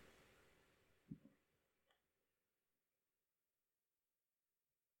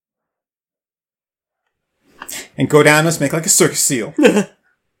 And go down, let's make like a circus seal.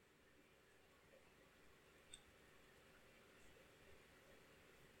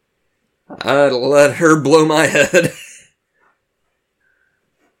 I'd let her blow my head.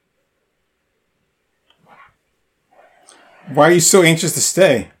 Why are you so anxious to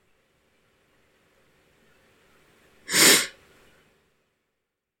stay?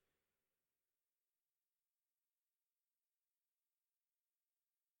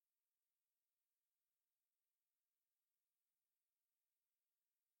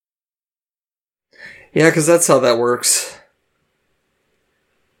 Yeah, because that's how that works.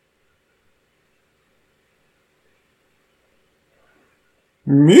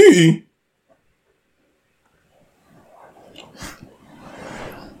 Me?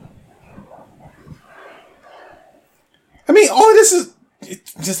 I mean, all of this is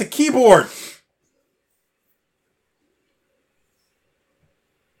it's just a keyboard.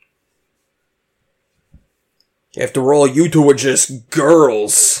 After all, you two are just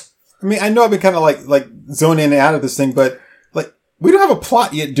girls. I mean, I know I've been kind of like zoning in and out of this thing, but like we don't have a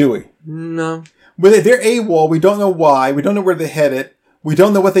plot yet, do we? No. But they're AWOL. We don't know why. We don't know where they're headed. We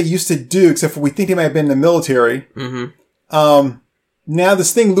don't know what they used to do, except for we think they might have been in the military. Mm-hmm. Now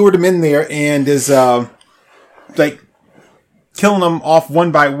this thing lured them in there and is like killing them off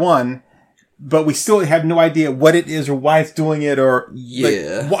one by one. But we still have no idea what it is or why it's doing it or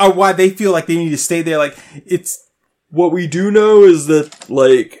why they feel like they need to stay there. Like it's. What we do know is that,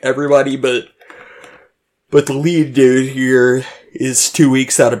 like, everybody but the lead dude here is 2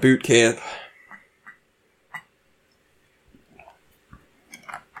 weeks out of boot camp.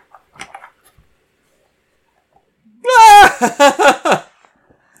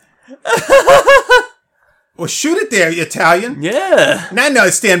 Well, shoot it there, you Italian. Yeah. Now I know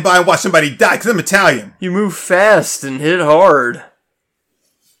to stand by and watch somebody die because I'm Italian. You move fast and hit hard.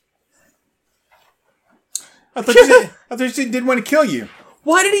 I thought you didn't want to kill you.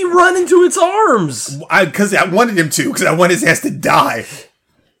 Why did he run into its arms? Because I wanted him to, because I wanted his ass to die.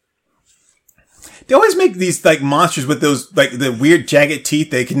 They always make these, like, monsters with those, like, the weird jagged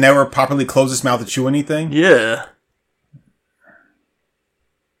teeth. They can never properly close his mouth to chew anything. Yeah.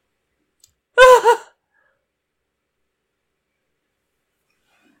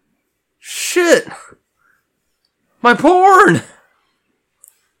 shit! My porn!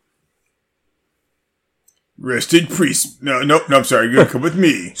 Rest in peace. No, I'm sorry. You're gonna come with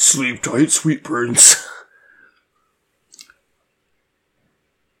me. Sleep tight, sweet prince.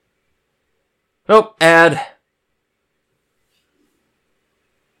 Nope, ad.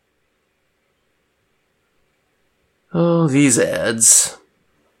 Oh, these ads.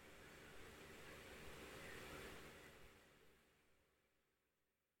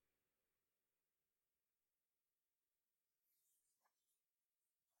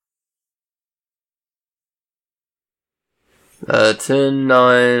 Uh, 10,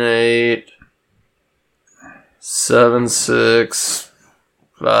 9, 8, 7, 6,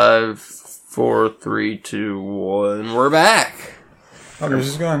 5, 4, 3, 2, 1. We're back. Oh, yours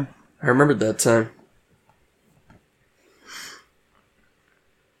is gone. I remembered that time.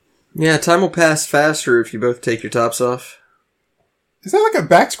 Yeah, time will pass faster if you both take your tops off. Is that like a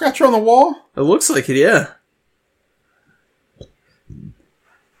back scratcher on the wall? It looks like it, yeah.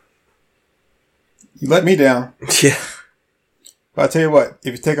 You let me down. Yeah. But I'll tell you what,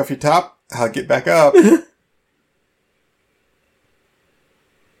 if you take off your top, I'll get back up.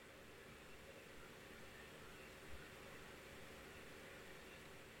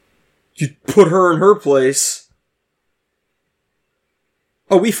 You put her in her place.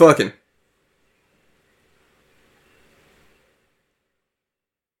 Oh, we fucking.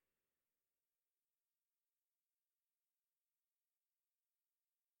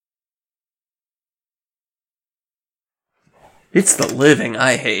 It's the living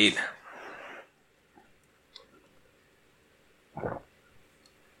I hate.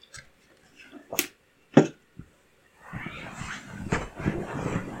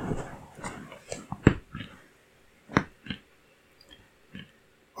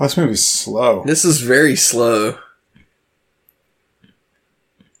 Oh, this movie's slow. This is very slow.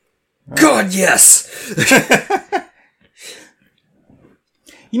 God, yes!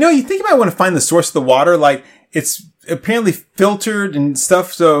 You know, you think you might want to find the source of the water. Like, it's apparently filtered and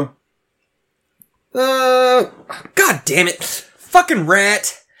stuff, so... God damn it! Fucking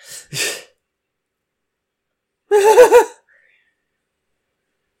rat!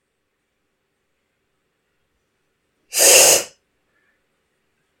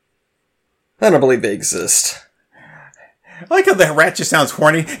 I don't believe they exist. I like how that rat just sounds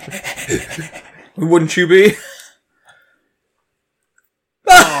horny. Wouldn't you be?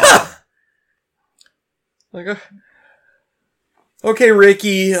 Like, okay,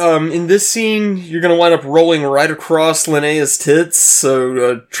 Ricky, in this scene, you're gonna wind up rolling right across Linnea's tits,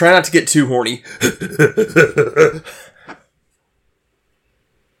 so try not to get too horny.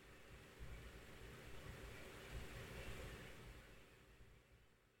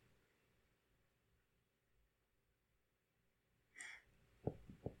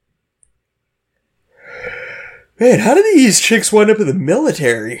 Man, how do these chicks wind up in the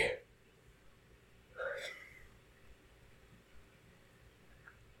military?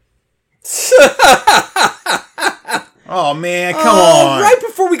 Oh, man, come on. Right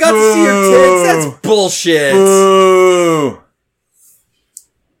before we got to see your tits? That's bullshit. Boo.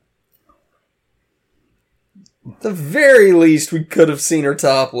 At the very least, we could have seen her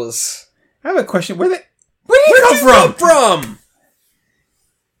topless. I have a question. Where did you come from?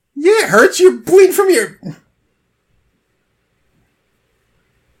 Yeah, it hurts. You're bleeding from your...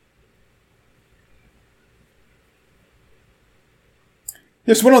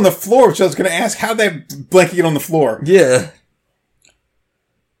 There's one on the floor, which I was going to ask. How'd that blanket get on the floor? Yeah.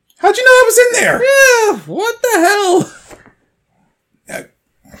 How'd you know I was in there? Yeah, what the hell?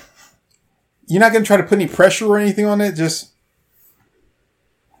 You're not going to try to put any pressure or anything on it? Just...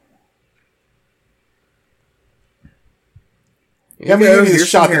 Give me the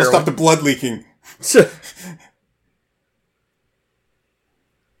shot that'll stop the blood leaking.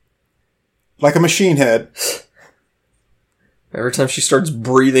 Like a machine head. Every time she starts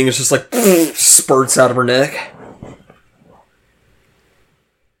breathing, it's just like spurts out of her neck.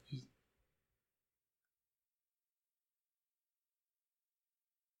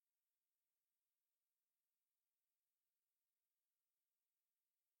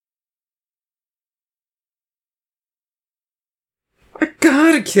 I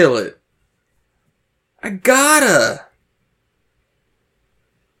gotta kill it. I gotta.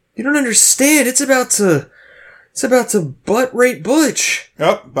 You don't understand. It's about to butt rape Butch.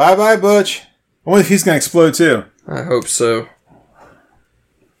 Oh, bye-bye, Butch. I wonder if he's going to explode, too. I hope so.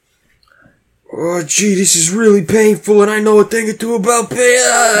 Oh, gee, this is really painful, and I know a thing or two about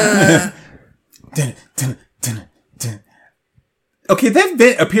pain. Okay, that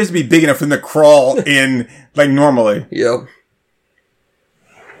vent appears to be big enough for them to crawl in, like, normally. Yep.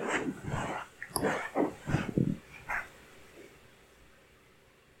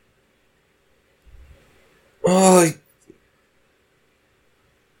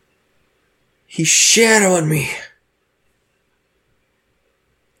 He shat on me.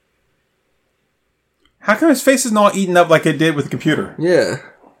 How come his face is not eaten up like it did with the computer? Yeah.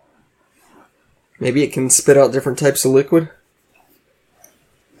 Maybe it can spit out different types of liquid?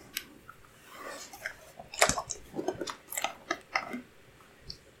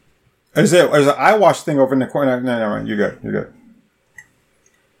 There's an eye wash thing over in the corner. No, never mind. You're good. You're good.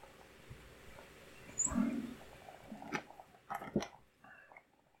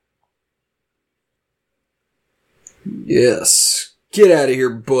 Yes. Get out of here,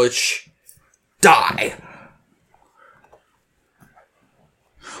 Butch. Die.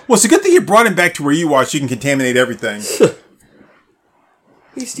 Well, it's a good thing you brought him back to where you are so you can contaminate everything. At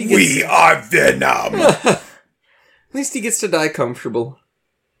least he gets We are Venom! At least he gets to die comfortable.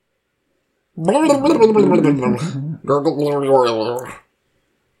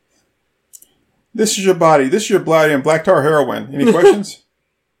 This is your body. This is your blood and black tar heroin. Any questions?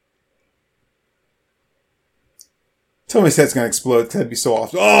 Tell me his head's gonna explode. That'd be so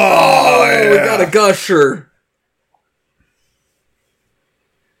awesome. Oh, yeah. We got a gusher.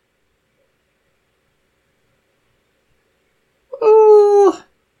 Oh,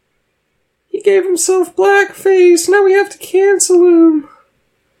 he gave himself blackface. Now we have to cancel him.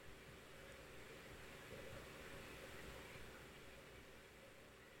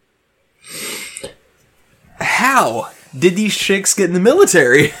 How did these chicks get in the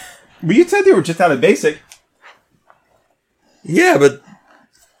military? But you said they were just out of basic. Yeah, but...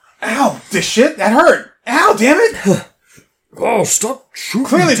 Ow! This shit! That hurt! Ow, damn it! Oh, stop shooting.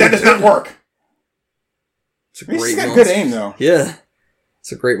 Clearly that does not work. It's a He's great got monster. good aim, though. Yeah.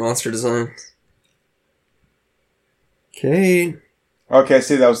 It's a great monster design. Okay. Okay, I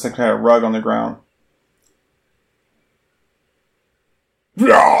see that was the kind of rug on the ground.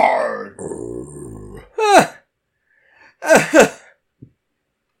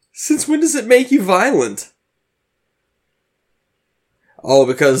 Since when does it make you violent? Oh,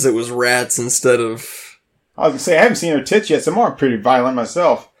 because it was rats instead of... I was gonna say, I haven't seen her tits yet, so I'm pretty violent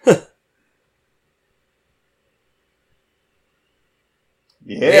myself.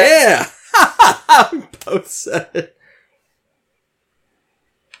 Yeah! We both said it.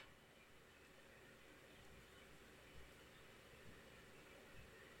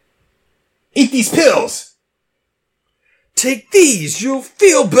 Eat these pills! Take these, you'll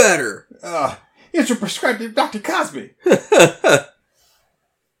feel better! It's your prescribed Dr. Cosby.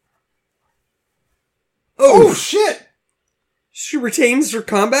 Oh, shit! She retains her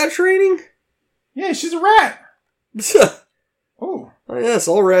combat training? Yeah, she's a rat. Oh. Oh yes,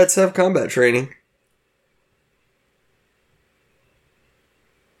 all rats have combat training.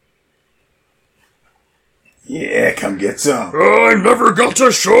 Yeah, come get some. Oh, I never got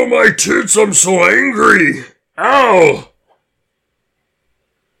to show my tits. I'm so angry. Ow.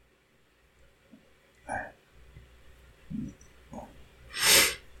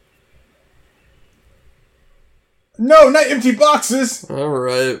 No, not empty boxes!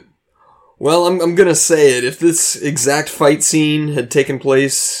 Alright. Well, I'm gonna say it. If this exact fight scene had taken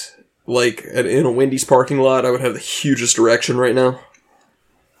place, like, in a Wendy's parking lot, I would have the hugest erection right now.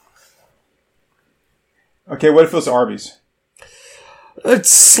 Okay, what if it was Arby's? It's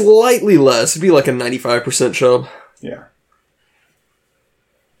slightly less. It'd be like a 95% chub. Yeah.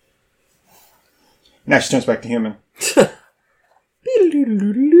 Now she turns back to human. Thank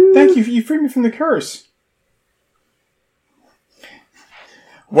you, you freed me from the curse.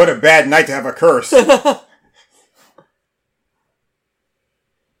 What a bad night to have a curse.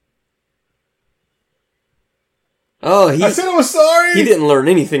 Oh, I said I was sorry! he didn't learn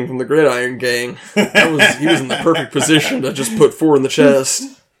anything from the Gridiron Gang. He was in the perfect position to just put 4 in the chest.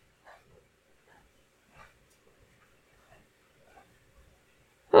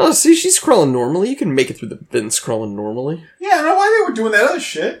 Oh, see, she's crawling normally. You can make it through the vents crawling normally. Yeah, I don't know why they were doing that other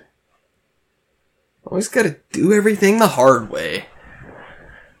shit. Always gotta do everything the hard way.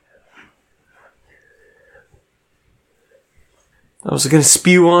 I was gonna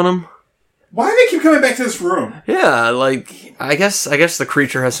spew on him. Why do they keep coming back to this room? Yeah, like, I guess the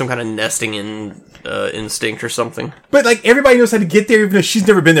creature has some kind of nesting instinct or something. But, like, everybody knows how to get there even though she's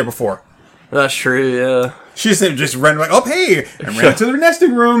never been there before. That's true, yeah. She just ran like, oh, hey! And ran to the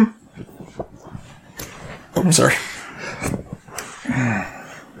nesting room. Oh, I'm sorry.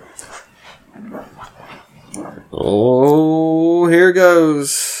 Oh, here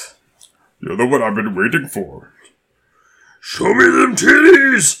goes. You're the one I've been waiting for. Show me them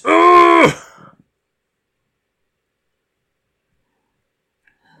titties!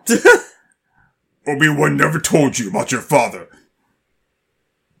 Obi-Wan never told you about your father.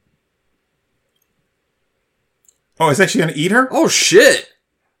 Oh, it's actually gonna eat her? Oh, shit!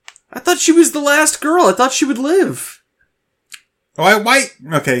 I thought she was the last girl. I thought she would live. Why?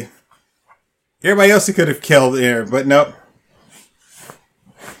 Okay. Everybody else he could have killed there, but nope.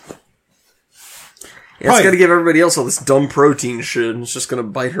 Yeah, it's got to give everybody else all this dumb protein shit, and it's just going to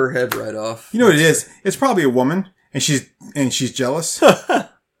bite her head right off. You know what it is? It's probably a woman, and she's jealous. I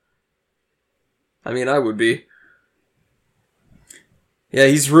mean, I would be. Yeah,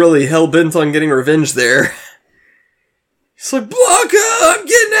 he's really hell-bent on getting revenge there. He's like, Blanca, I'm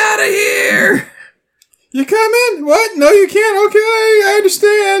getting out of here! You coming? What? No, you can't. Okay, I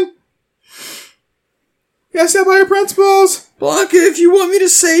understand. You gotta stand by your principles. Blanca, if you want me to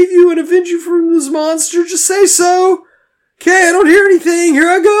save you and avenge you from this monster, just say so. Okay, I don't hear anything. Here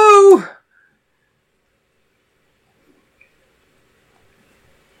I go.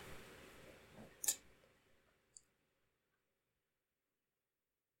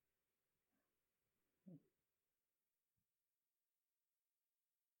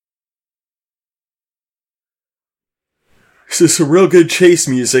 This is some real good chase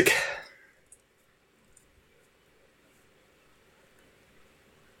music.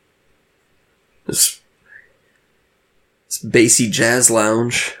 This bassy jazz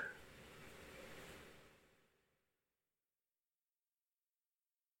lounge.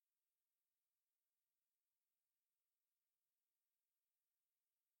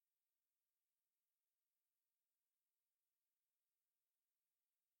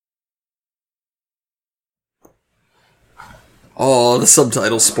 Oh, the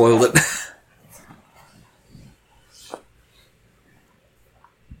subtitles spoiled it.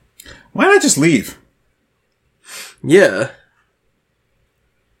 Why not just leave? Yeah.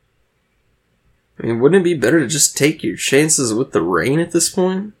 I mean, wouldn't it be better to just take your chances with the rain at this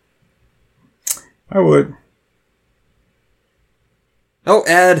point? I would. Oh,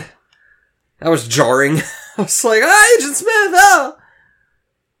 ad. That was jarring. I was like, Agent Smith, oh!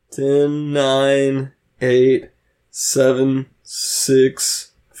 10, 9, 8, 7,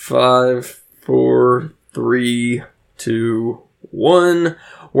 6, 5, 4, 3, 2, 1.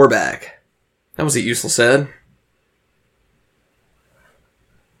 We're back. That was a useless ad.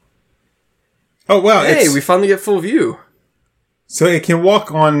 Oh, wow. Hey, we finally get full view. So it can walk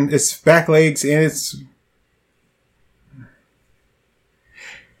on its back legs and its...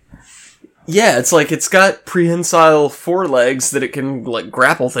 Yeah, it's like it's got prehensile forelegs that it can like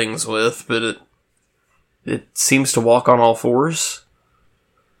grapple things with, but it seems to walk on all fours.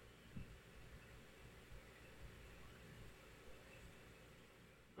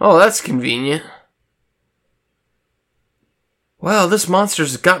 Oh, that's convenient. Well, this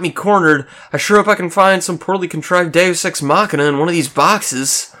monster's got me cornered. I sure hope I can find some poorly contrived Deus Ex Machina in one of these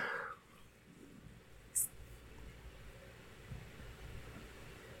boxes.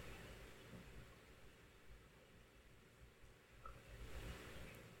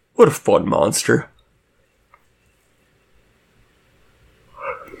 What a fun monster.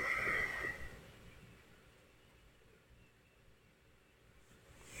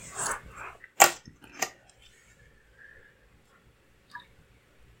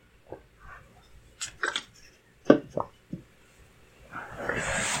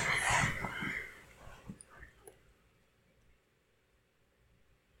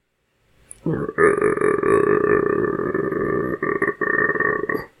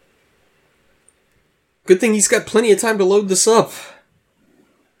 Good thing he's got plenty of time to load this up.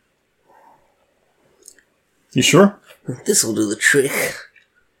 You sure? This'll do the trick.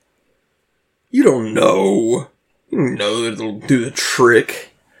 You don't know. You don't know that it'll do the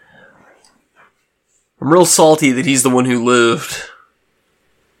trick. I'm real salty that he's the one who lived.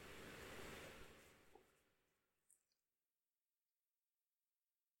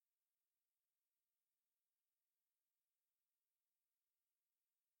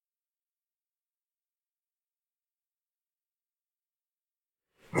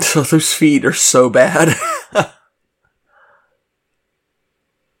 So those feet are so bad.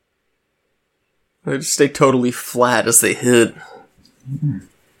 They just stay totally flat as they hit.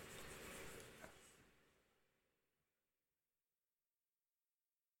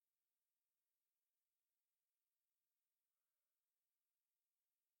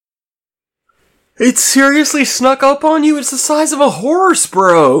 It seriously snuck up on you? It's the size of a horse,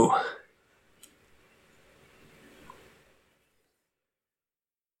 bro!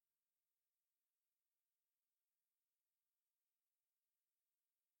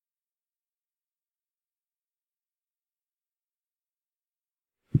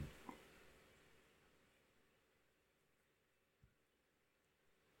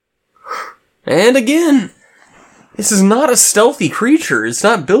 And again, this is not a stealthy creature. It's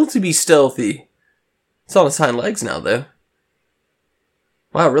not built to be stealthy. It's on its hind legs now, though.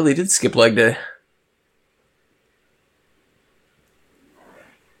 Wow, it really did skip leg day.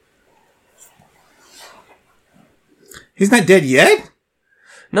 He's not dead yet?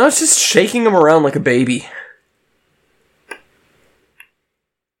 No, it's just shaking him around like a baby.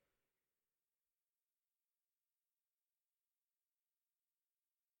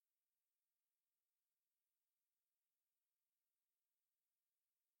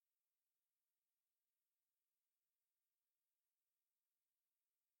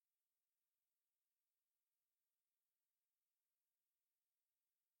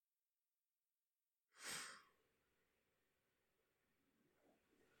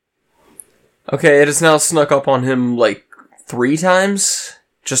 Okay, it has now snuck up on him, like, 3 times?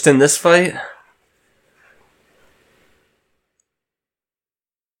 Just in this fight?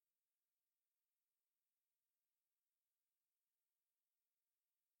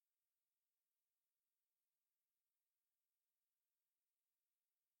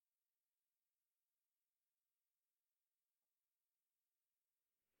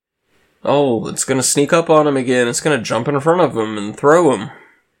 Oh, it's gonna sneak up on him again. It's gonna jump in front of him and throw him.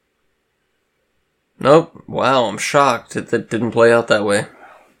 Nope. Wow, I'm shocked that didn't play out that way.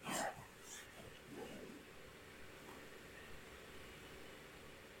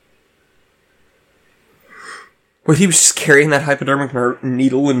 Wait, he was just carrying that hypodermic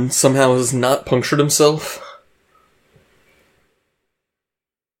needle and somehow has not punctured himself?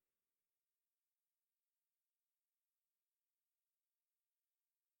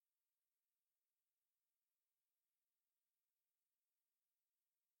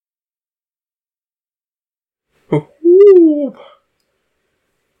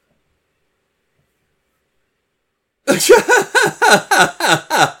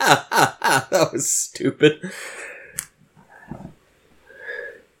 That was stupid.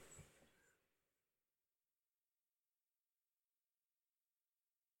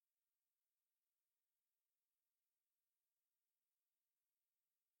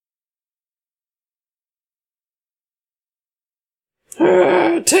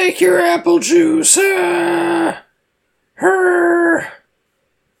 Take your apple juice.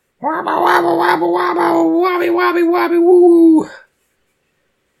 Wabba wabba wabba wabba wabby wabby wabby woo.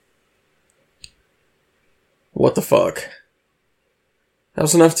 What the fuck? That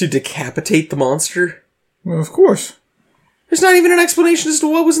was enough to decapitate the monster? Well, of course. There's not even an explanation as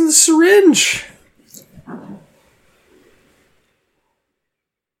to what was in the syringe.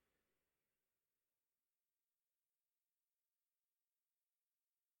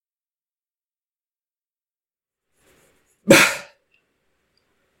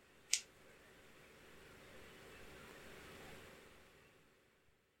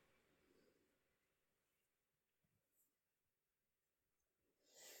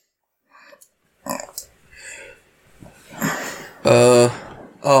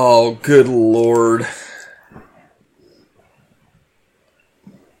 Oh, good lord.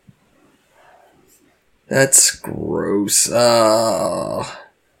 That's gross. I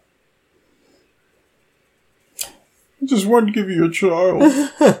just wanted to give you a child.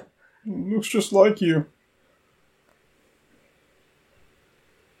 It looks just like you.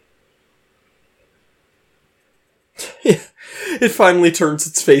 It finally turns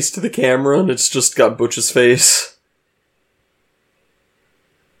its face to the camera and it's just got Butch's face.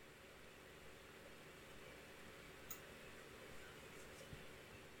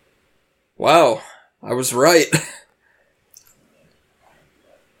 Wow, I was right.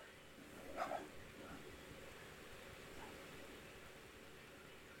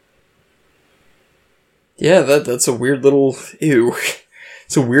 Yeah, that's a weird little... Ew.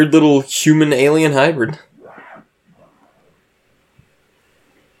 It's a weird little human-alien hybrid.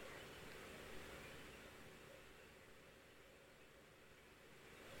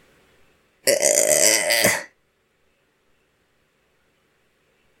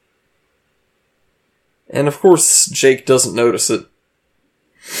 And of course, Jake doesn't notice it.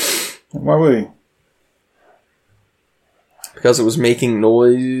 Why would he? Because it was making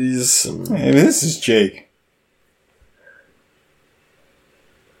noise. And... Hey, this is Jake.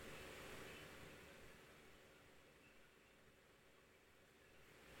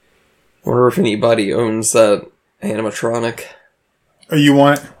 Wonder if anybody owns that animatronic. Oh, you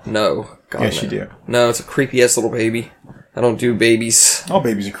want it? No. God, yes, no. you do. No, it's a creepy-ass little baby. I don't do babies. All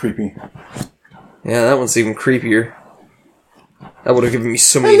babies are creepy. Yeah, that one's even creepier. That would have given me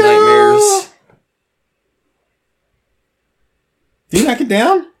so many nightmares. Did you knock it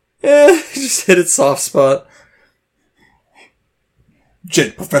down? Yeah, just hit its soft spot.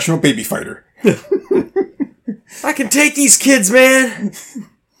 Jake, professional baby fighter. I can take these kids, man!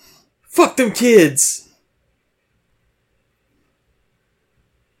 Fuck them kids!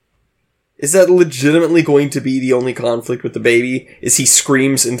 Is that legitimately going to be the only conflict with the baby? Is he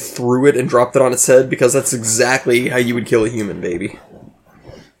screams and threw it and dropped it on its head? Because that's exactly how you would kill a human baby.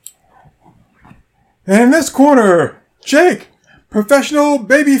 And in this corner, Jake, professional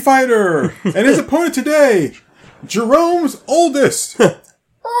baby fighter, and his opponent today, Jerome's oldest.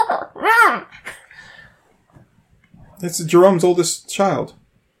 It's Jerome's oldest child.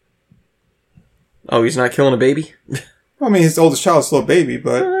 Oh, he's not killing a baby? Well, I mean, his oldest child is still a baby,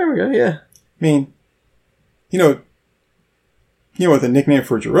 but... Oh, there we go, yeah. I mean, you know what the nickname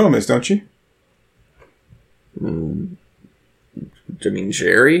for Jerome is, don't you? I mean,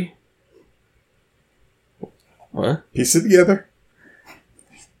 Jerry? What? Piece it together.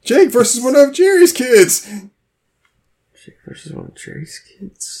 Jake versus one of Jerry's kids. Jake versus one of Jerry's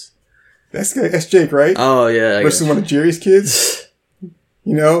kids? That's Jake, right? Oh, yeah. Versus one of Jerry's kids.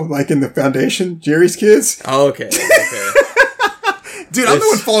 You know, like in the Foundation, Jerry's kids. Oh, okay. Dude, I'm the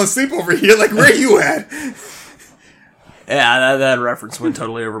one falling asleep over here. Like, where are you at? Yeah, that reference went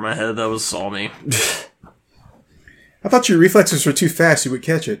totally over my head. That was all me. I thought your reflexes were too fast. You would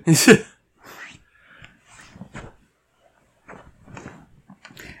catch it.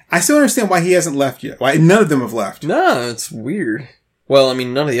 I still understand why he hasn't left yet. Why none of them have left. No, it's weird. Well, I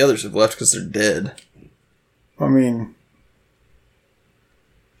mean, none of the others have left because they're dead. I mean,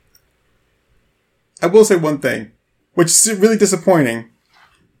 I will say one thing, which is really disappointing,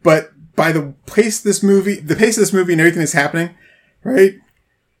 but by the pace of this movie and everything that's happening, right?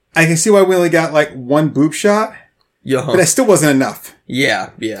 I can see why we only got like one boob shot, but that still wasn't enough.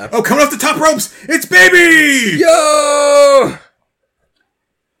 Yeah. Oh, coming off the top ropes, it's Baby! Yo!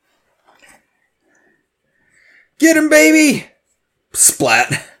 Get him, baby! Splat.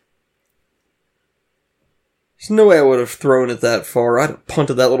 There's no way I would have thrown it that far. I'd have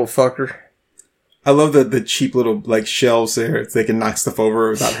punted that little fucker. I love the cheap little like shelves there. They can knock stuff over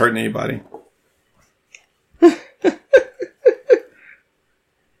without hurting anybody.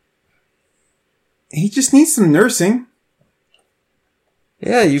 He just needs some nursing.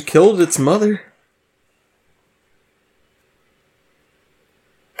 Yeah, you killed its mother.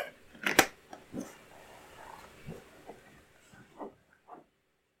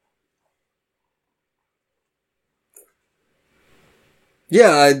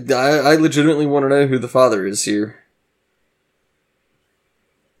 Yeah, I legitimately want to know who the father is here.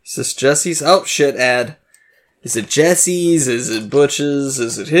 Is this Jesse's? Oh, shit, ad. Is it Jesse's? Is it Butch's?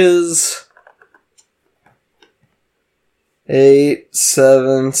 Is it his? 8,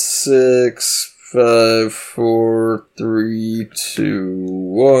 7, 6, 5, 4, 3, 2,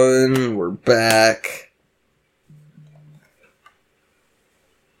 1. We're back.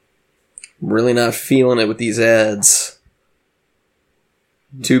 I'm really not feeling it with these ads.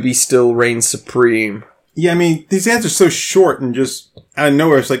 Tubi still reigns supreme. Yeah, I mean, these ads are so short and just out of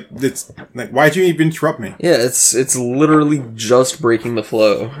nowhere. It's like why'd you even interrupt me? Yeah, it's literally just breaking the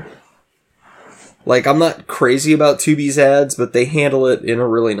flow. Like, I'm not crazy about Tubi's ads, but they handle it in a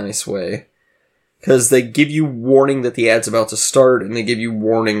really nice way. Because they give you warning that the ad's about to start, and they give you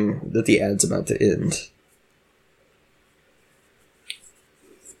warning that the ad's about to end.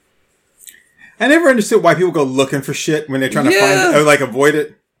 I never understood why people go looking for shit when they're trying to find it, or like avoid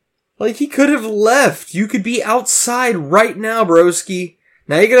it. Like, he could have left. You could be outside right now, broski.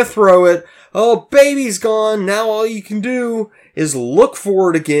 Now you gotta throw it. Oh, baby's gone. Now all you can do is look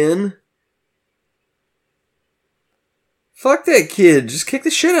for it again. Fuck that kid. Just kick the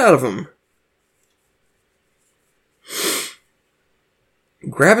shit out of him.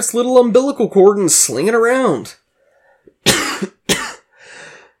 Grab its little umbilical cord and sling it around.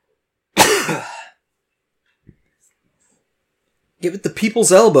 Give it the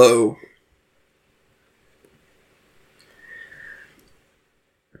people's elbow.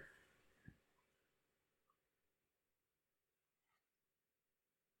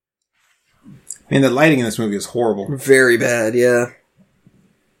 Man, the lighting in this movie is horrible. Very bad, yeah.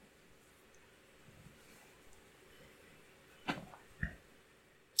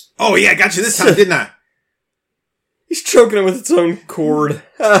 Oh yeah, I got you this time, didn't I? He's choking it with its own cord.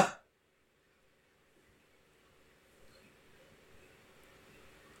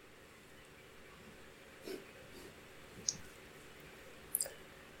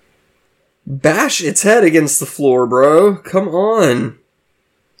 Bash its head against the floor, bro. Come on.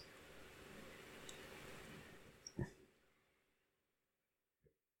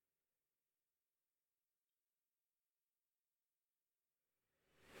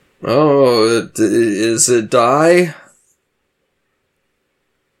 Oh, is it die?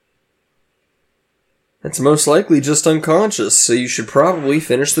 It's most likely just unconscious, so you should probably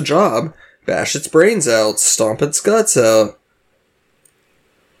finish the job. Bash its brains out, stomp its guts out.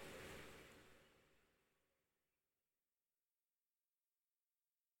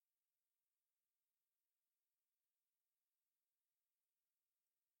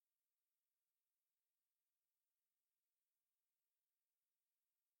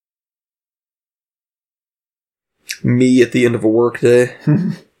 Me at the end of a workday.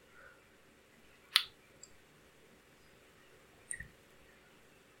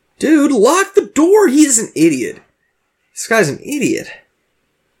 Dude, lock the door! He's an idiot. This guy's an idiot.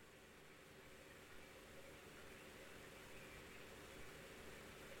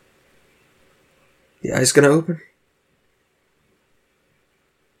 The eye's gonna open?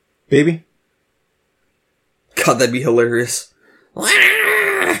 Baby? God, that'd be hilarious.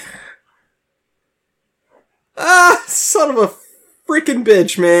 Ah, son of a freaking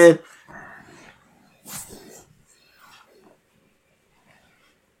bitch, man.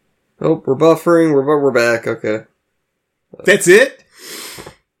 Oh, we're buffering. We're back. Okay. That's it?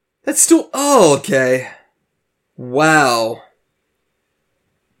 That's still... Oh, okay. Wow.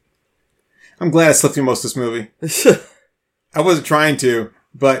 I'm glad I slept through most of this movie. I wasn't trying to,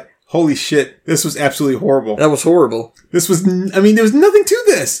 but holy shit, this was absolutely horrible. That was horrible. This was... I mean, there was nothing to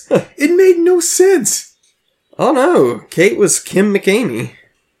this. It made no sense. Oh no, Kate was Kim McAmey.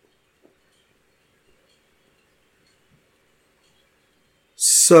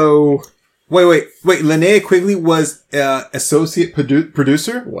 So... Wait. Linnea Quigley was associate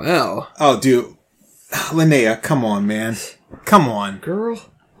producer? Wow. Oh, dude. Linnea, come on, man. Come on. Girl.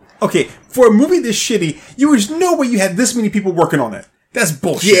 Okay, for a movie this shitty, there's no way you had this many people working on it. That's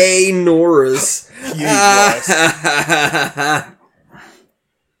bullshit. Jay Norris.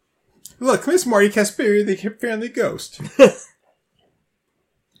 Look, Miss Marty Kasperi, the Family Ghost.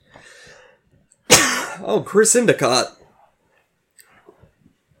 Oh, Chris Endicott.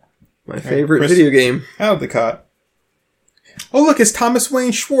 My favorite video game. Out of the cot. Oh, look, it's Thomas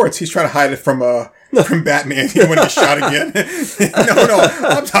Wayne Schwartz. He's trying to hide it from Batman. He want to get shot again. No,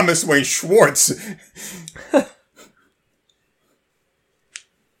 I'm Thomas Wayne Schwartz.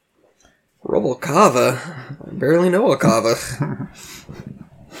 Robocava. I barely know a Kava.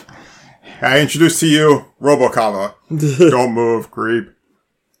 I introduce to you Robocava. Don't move, creep.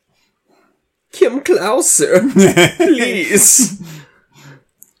 Kim Clauser. Please.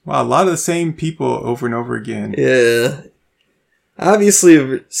 Wow, a lot of the same people over and over again. Yeah. Obviously,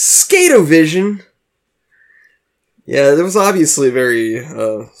 Scatovision. Yeah, there was obviously a very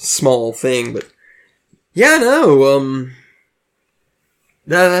small thing, but yeah, no,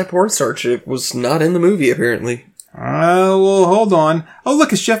 that porn star chick was not in the movie, apparently. Well, hold on. Oh,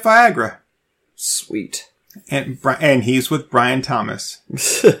 look, it's Chef Viagra. Sweet. And he's with Brian Thomas.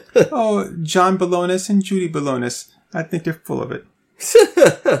 Oh, John Balonis and Judy Balonis. I think they're full of it.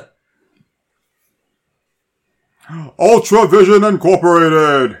 Ultravision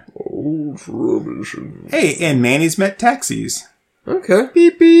Incorporated. Ultravision. Hey, and Manny's Met Taxis. Okay.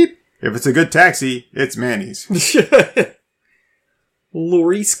 Beep, beep. If it's a good taxi, it's Manny's.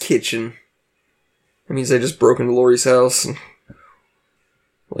 Laurie's Kitchen. That means I just broke into Laurie's house. And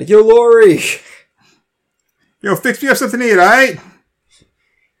like, yo, Laurie! Yo, fix me up something to eat, alright?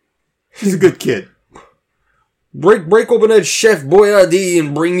 He's a good kid. Break open that Chef Boyardee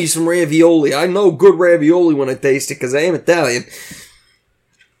and bring me some ravioli. I know good ravioli when I taste it, because I am Italian.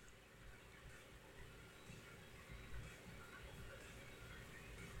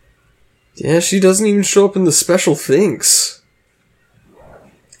 Yeah, she doesn't even show up in the special things.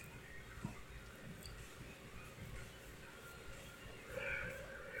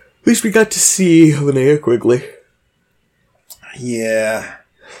 At least we got to see Linnea Quigley. Yeah.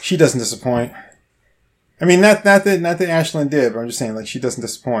 She doesn't disappoint. I mean, not that Ashlyn did, but I'm just saying, like, she doesn't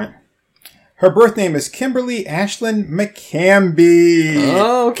disappoint. Her birth name is Kimberly Ashlyn McCamby.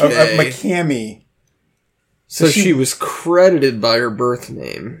 Okay. McCammy. So she was credited by her birth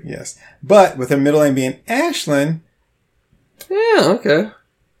name. Yes. But with her middle name being Ashlyn. Yeah, okay.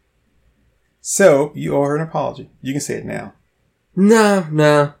 So, you owe her an apology. You can say it now.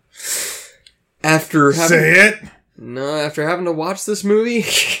 No. After having to watch this movie,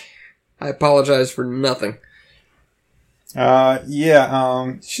 I apologize for nothing.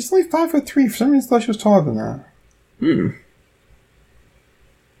 Yeah, she's only 5'3". For some reason, I thought she was taller than that.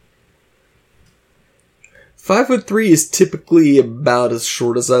 5'3" is typically about as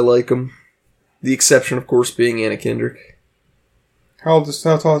short as I like them. The exception, of course, being Anna Kendrick. How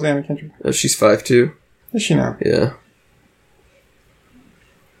tall is Anna Kendrick? She's 5'2". Is she now? Yeah.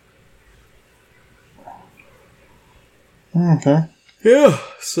 Okay. Yeah,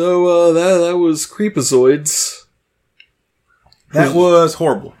 so that was Creepazoids. That was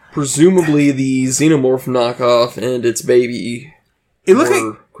horrible. Presumably the Xenomorph knockoff and its baby It looked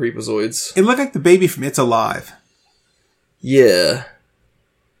were like Creepazoids. it looked like the baby from It's Alive. Yeah.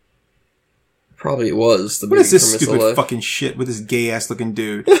 Probably it was the What baby is this from It's stupid Alive. fucking shit with this gay ass looking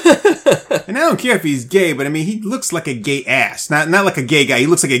dude? And I don't care if he's gay, but I mean, he looks like a gay ass. Not like a gay guy. He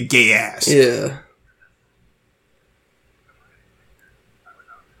looks like a gay ass. Yeah.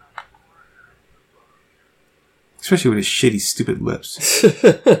 Especially with his shitty, stupid lips.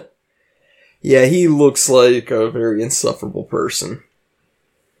 Yeah, he looks like a very insufferable person.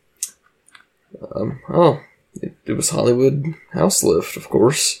 It was Hollywood House Lift, of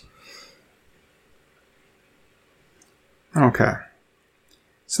course. Okay.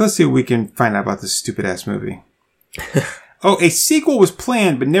 So let's see what we can find out about this stupid-ass movie. Oh, a sequel was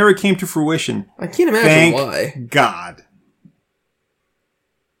planned, but never came to fruition. I can't imagine Thank why. God.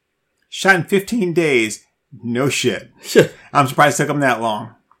 Shot in 15 days. No shit. I'm surprised it took them that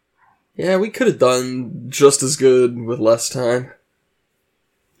long. Yeah, we could have done just as good with less time.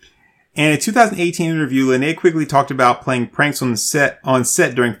 In a 2018 interview, Linnea Quigley talked about playing pranks on set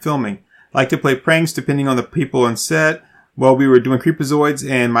during filming. I like to play pranks depending on the people on set. Well, we were doing Creepazoids,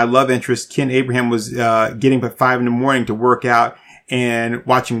 and my love interest, Ken Abraham, was getting up at 5 a.m. to work out and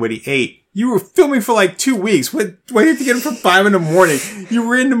watching what he ate. You were filming for like 2 weeks. Why did you have to get him from 5 a.m? You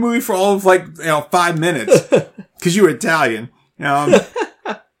were in the movie for all of 5 minutes because you were Italian.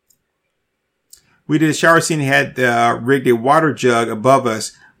 We did a shower scene. He had rigged a water jug above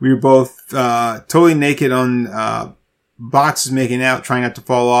us. We were both totally naked on boxes, making out, trying not to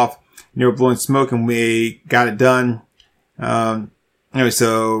fall off. And they were blowing smoke, and we got it done. Anyway,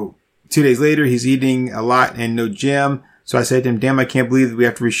 so 2 days later, he's eating a lot and no gym. So I said to him, damn, I can't believe that we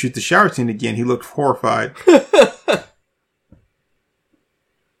have to reshoot the shower scene again. He looked horrified.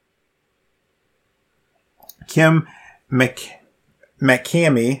 Kim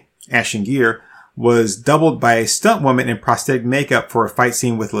McCamey, Ashton Gear, was doubled by a stunt woman in prosthetic makeup for a fight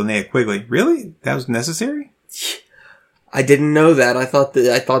scene with Linnea Quigley. Really? That was necessary? I didn't know that. I thought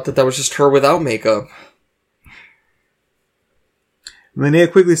that was just her without makeup.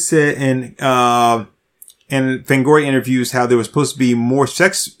 Linnea Quigley said in Fangoria interviews how there was supposed to be more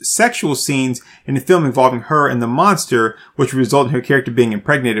sexual scenes in the film involving her and the monster, which would result in her character being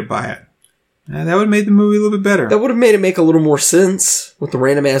impregnated by it. That would have made the movie a little bit better. That would have made it make a little more sense with the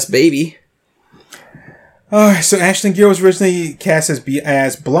random ass baby. Alright, so Ashlyn Gear was originally cast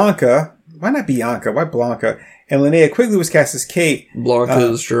as Blanca. Why not Bianca? Why Blanca? And Linnea Quigley was cast as Kate. Blanca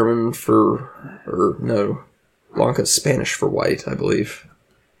is German Blanca's Spanish for white, I believe.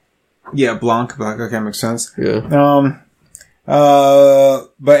 Yeah, Blanca. Okay, makes sense. Yeah.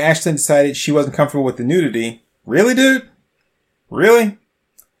 But Ashlyn decided she wasn't comfortable with the nudity. Really, dude? Really?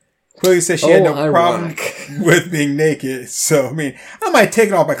 Quigley said she had no problem with being naked. So, I mean, I might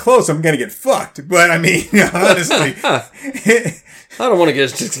take off my clothes, so I'm going to get fucked. But, I mean, honestly. I don't want to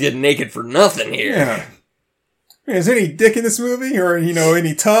just get naked for nothing here. Yeah. Is there any dick in this movie? Or,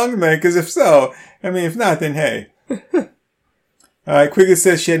 any tongue? Because if so, I mean, if not, then hey. Quigley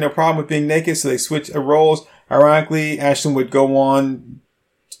says she had no problem with being naked, so they switched roles. Ironically, Ashlyn would go on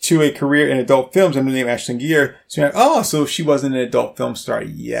to a career in adult films under the name Ashlyn Gear. So she wasn't an adult film star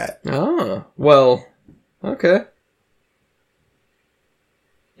yet. Ah, well, okay.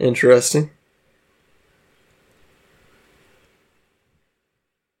 Interesting.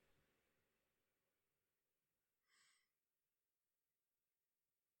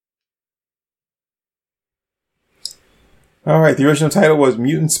 Alright, the original title was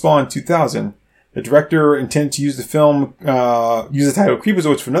Mutant Spawn 2000. The director intended to use the title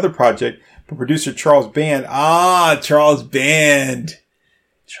Creepazoids for another project, but producer Charles Band. Charles Band.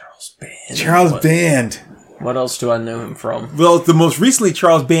 What else do I know him from? Well, the most recently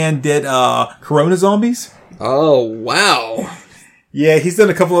Charles Band did Corona Zombies. Oh, wow. Yeah, he's done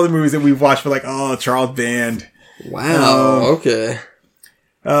a couple other movies that we've watched for Charles Band. Wow, okay.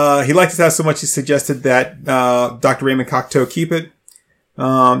 He liked his house so much he suggested that Dr. Raymond Cocteau keep it.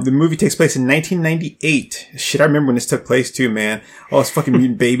 The movie takes place in 1998. Shit, I remember when this took place too, man. All those fucking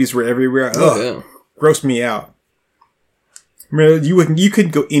mutant babies were everywhere. Ugh, yeah. Grossed me out. Remember, you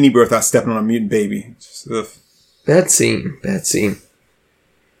couldn't go anywhere without stepping on a mutant baby. Just, Bad scene.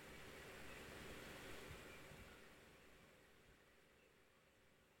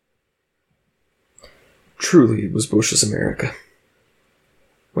 Truly, it was Bush's America.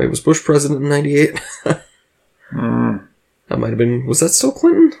 Wait, was Bush president in 98? That might have been... Was that still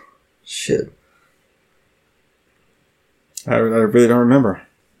Clinton? Shit. I really don't remember.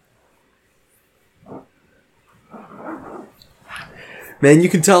 Man, you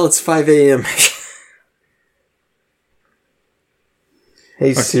can tell it's 5 a.m.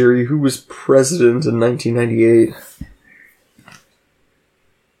 Hey, okay. Siri, who was president in 1998?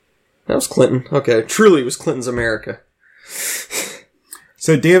 That was Clinton. Okay, truly it was Clinton's America.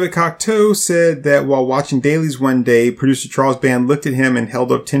 So David Cocteau said that while watching dailies one day, producer Charles Band looked at him and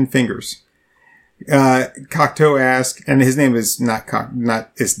held up 10 fingers. Cocteau asked, and his name is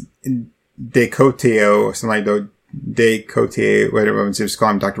it's Decoteo or something like that. Cotier, whatever, let's just call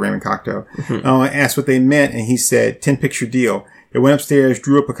him Dr. Raymond Cocteau. Asked what they meant, and he said, 10-picture deal. They went upstairs,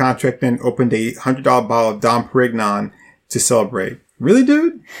 drew up a contract, and opened a $100 bottle of Dom Perignon to celebrate. Really,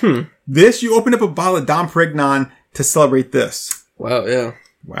 dude? This? You opened up a bottle of Dom Perignon to celebrate this? Wow, yeah.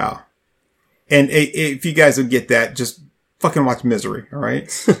 Wow. And if you guys don't get that, just fucking watch Misery, all right?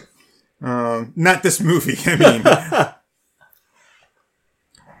 Not this movie, I mean.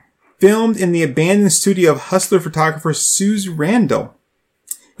 Filmed in the abandoned studio of hustler photographer Suze Randall.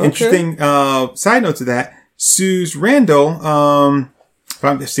 Okay. Interesting side note to that. Suze Randall,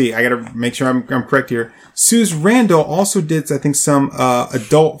 let's see, I gotta make sure I'm correct here. Suze Randall also did, I think, some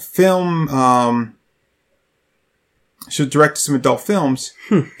adult film. She directed some adult films,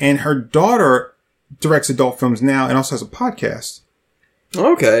 and her daughter directs adult films now, and also has a podcast.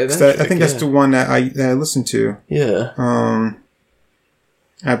 Okay, I think that's the one that I listened to. Yeah.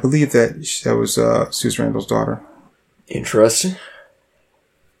 I believe that was Suze Randall's daughter. Interesting.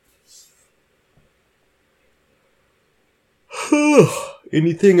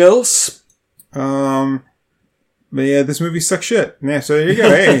 Anything else? But yeah, this movie sucks shit. Yeah, so there you go.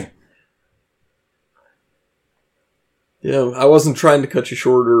 Hey. Yeah, I wasn't trying to cut you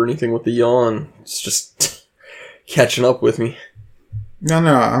short or anything with the yawn. It's just catching up with me. No,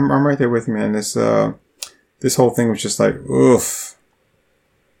 I'm right there with you, man. This whole thing was just like, oof.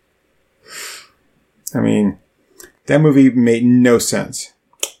 I mean, that movie made no sense.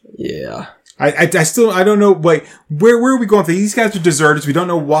 Yeah. I don't know, like, where are we going? These guys are deserters. We don't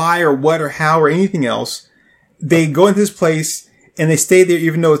know why or what or how or anything else. They go into this place and they stay there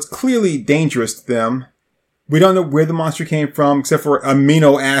even though it's clearly dangerous to them. We don't know where the monster came from except for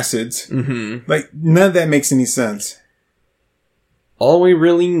amino acids. Mm-hmm. Like, none of that makes any sense. All we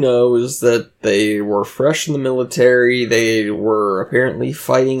really know is that they were fresh in the military. They were apparently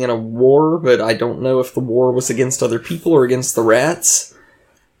fighting in a war, but I don't know if the war was against other people or against the rats.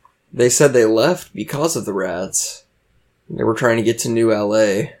 They said they left because of the rats. They were trying to get to New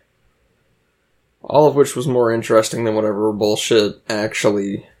LA. All of which was more interesting than whatever bullshit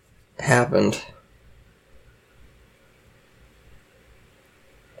actually happened.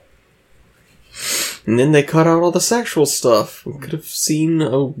 And then they cut out all the sexual stuff. We could have seen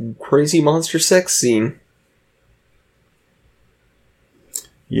a crazy monster sex scene.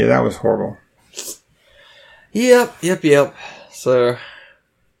 Yeah, that was horrible. Yep. So,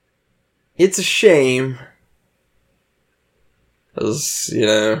 it's a shame. Because,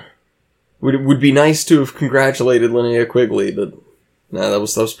 would be nice to have congratulated Linnea Quigley, but no, that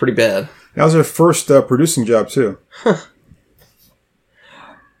was pretty bad. That was her first producing job, too. Huh.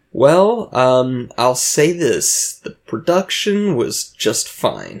 Well, I'll say this. The production was just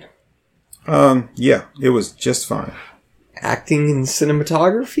fine. Yeah, it was just fine. Acting and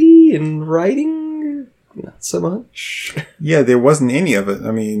cinematography and writing, not so much. Yeah, there wasn't any of it.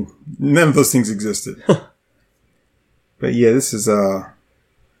 I mean, none of those things existed. But yeah, this is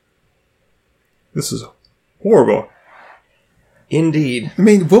horrible. Indeed. I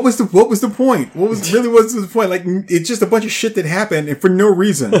mean, what was the point? What was the point? Like, it's just a bunch of shit that happened and for no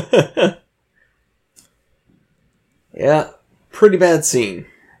reason. Yeah, pretty bad scene.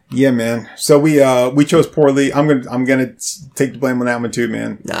 Yeah, man. So we chose poorly. I'm gonna take the blame on that one too,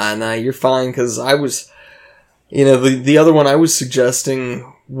 man. Nah, you're fine, because I was, the other one I was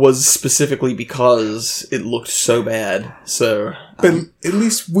suggesting was specifically because it looked so bad, so. But at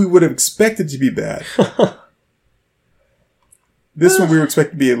least we would have expected to be bad. This one we were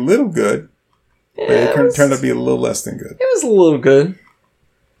expecting to be a little good, but it turned out to be a little less than good. It was a little good.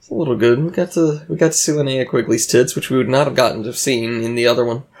 We got to see Linnea Quigley's tits, which we would not have gotten to have seen in the other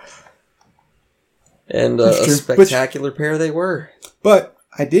one. And a spectacular pair they were. But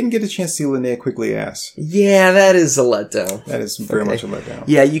I didn't get a chance to see Linnea Quigley ass. Yeah, that is a letdown. That is very much a letdown.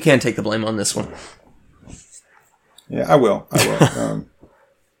 Yeah, you can't take the blame on this one. Yeah, I will.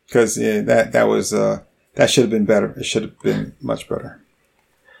 Because that was that should have been better. It should have been much better.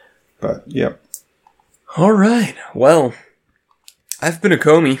 But yep. All right. Well, I've been a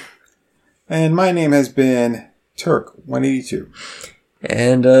Comey, and my name has been Turk182.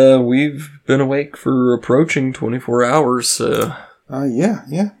 And we've been awake for approaching 24 hours. So. Yeah.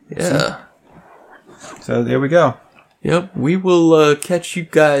 So there we go. Yep, we will catch you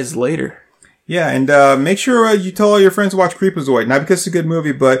guys later. Yeah, and make sure you tell all your friends to watch Creepazoid. Not because it's a good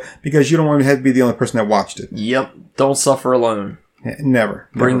movie, but because you don't want to have to be the only person that watched it. Yep, don't suffer alone. Never.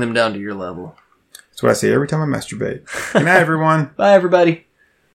 Bring them down to your level. That's what I say every time I masturbate. Good night, everyone. Bye, everybody.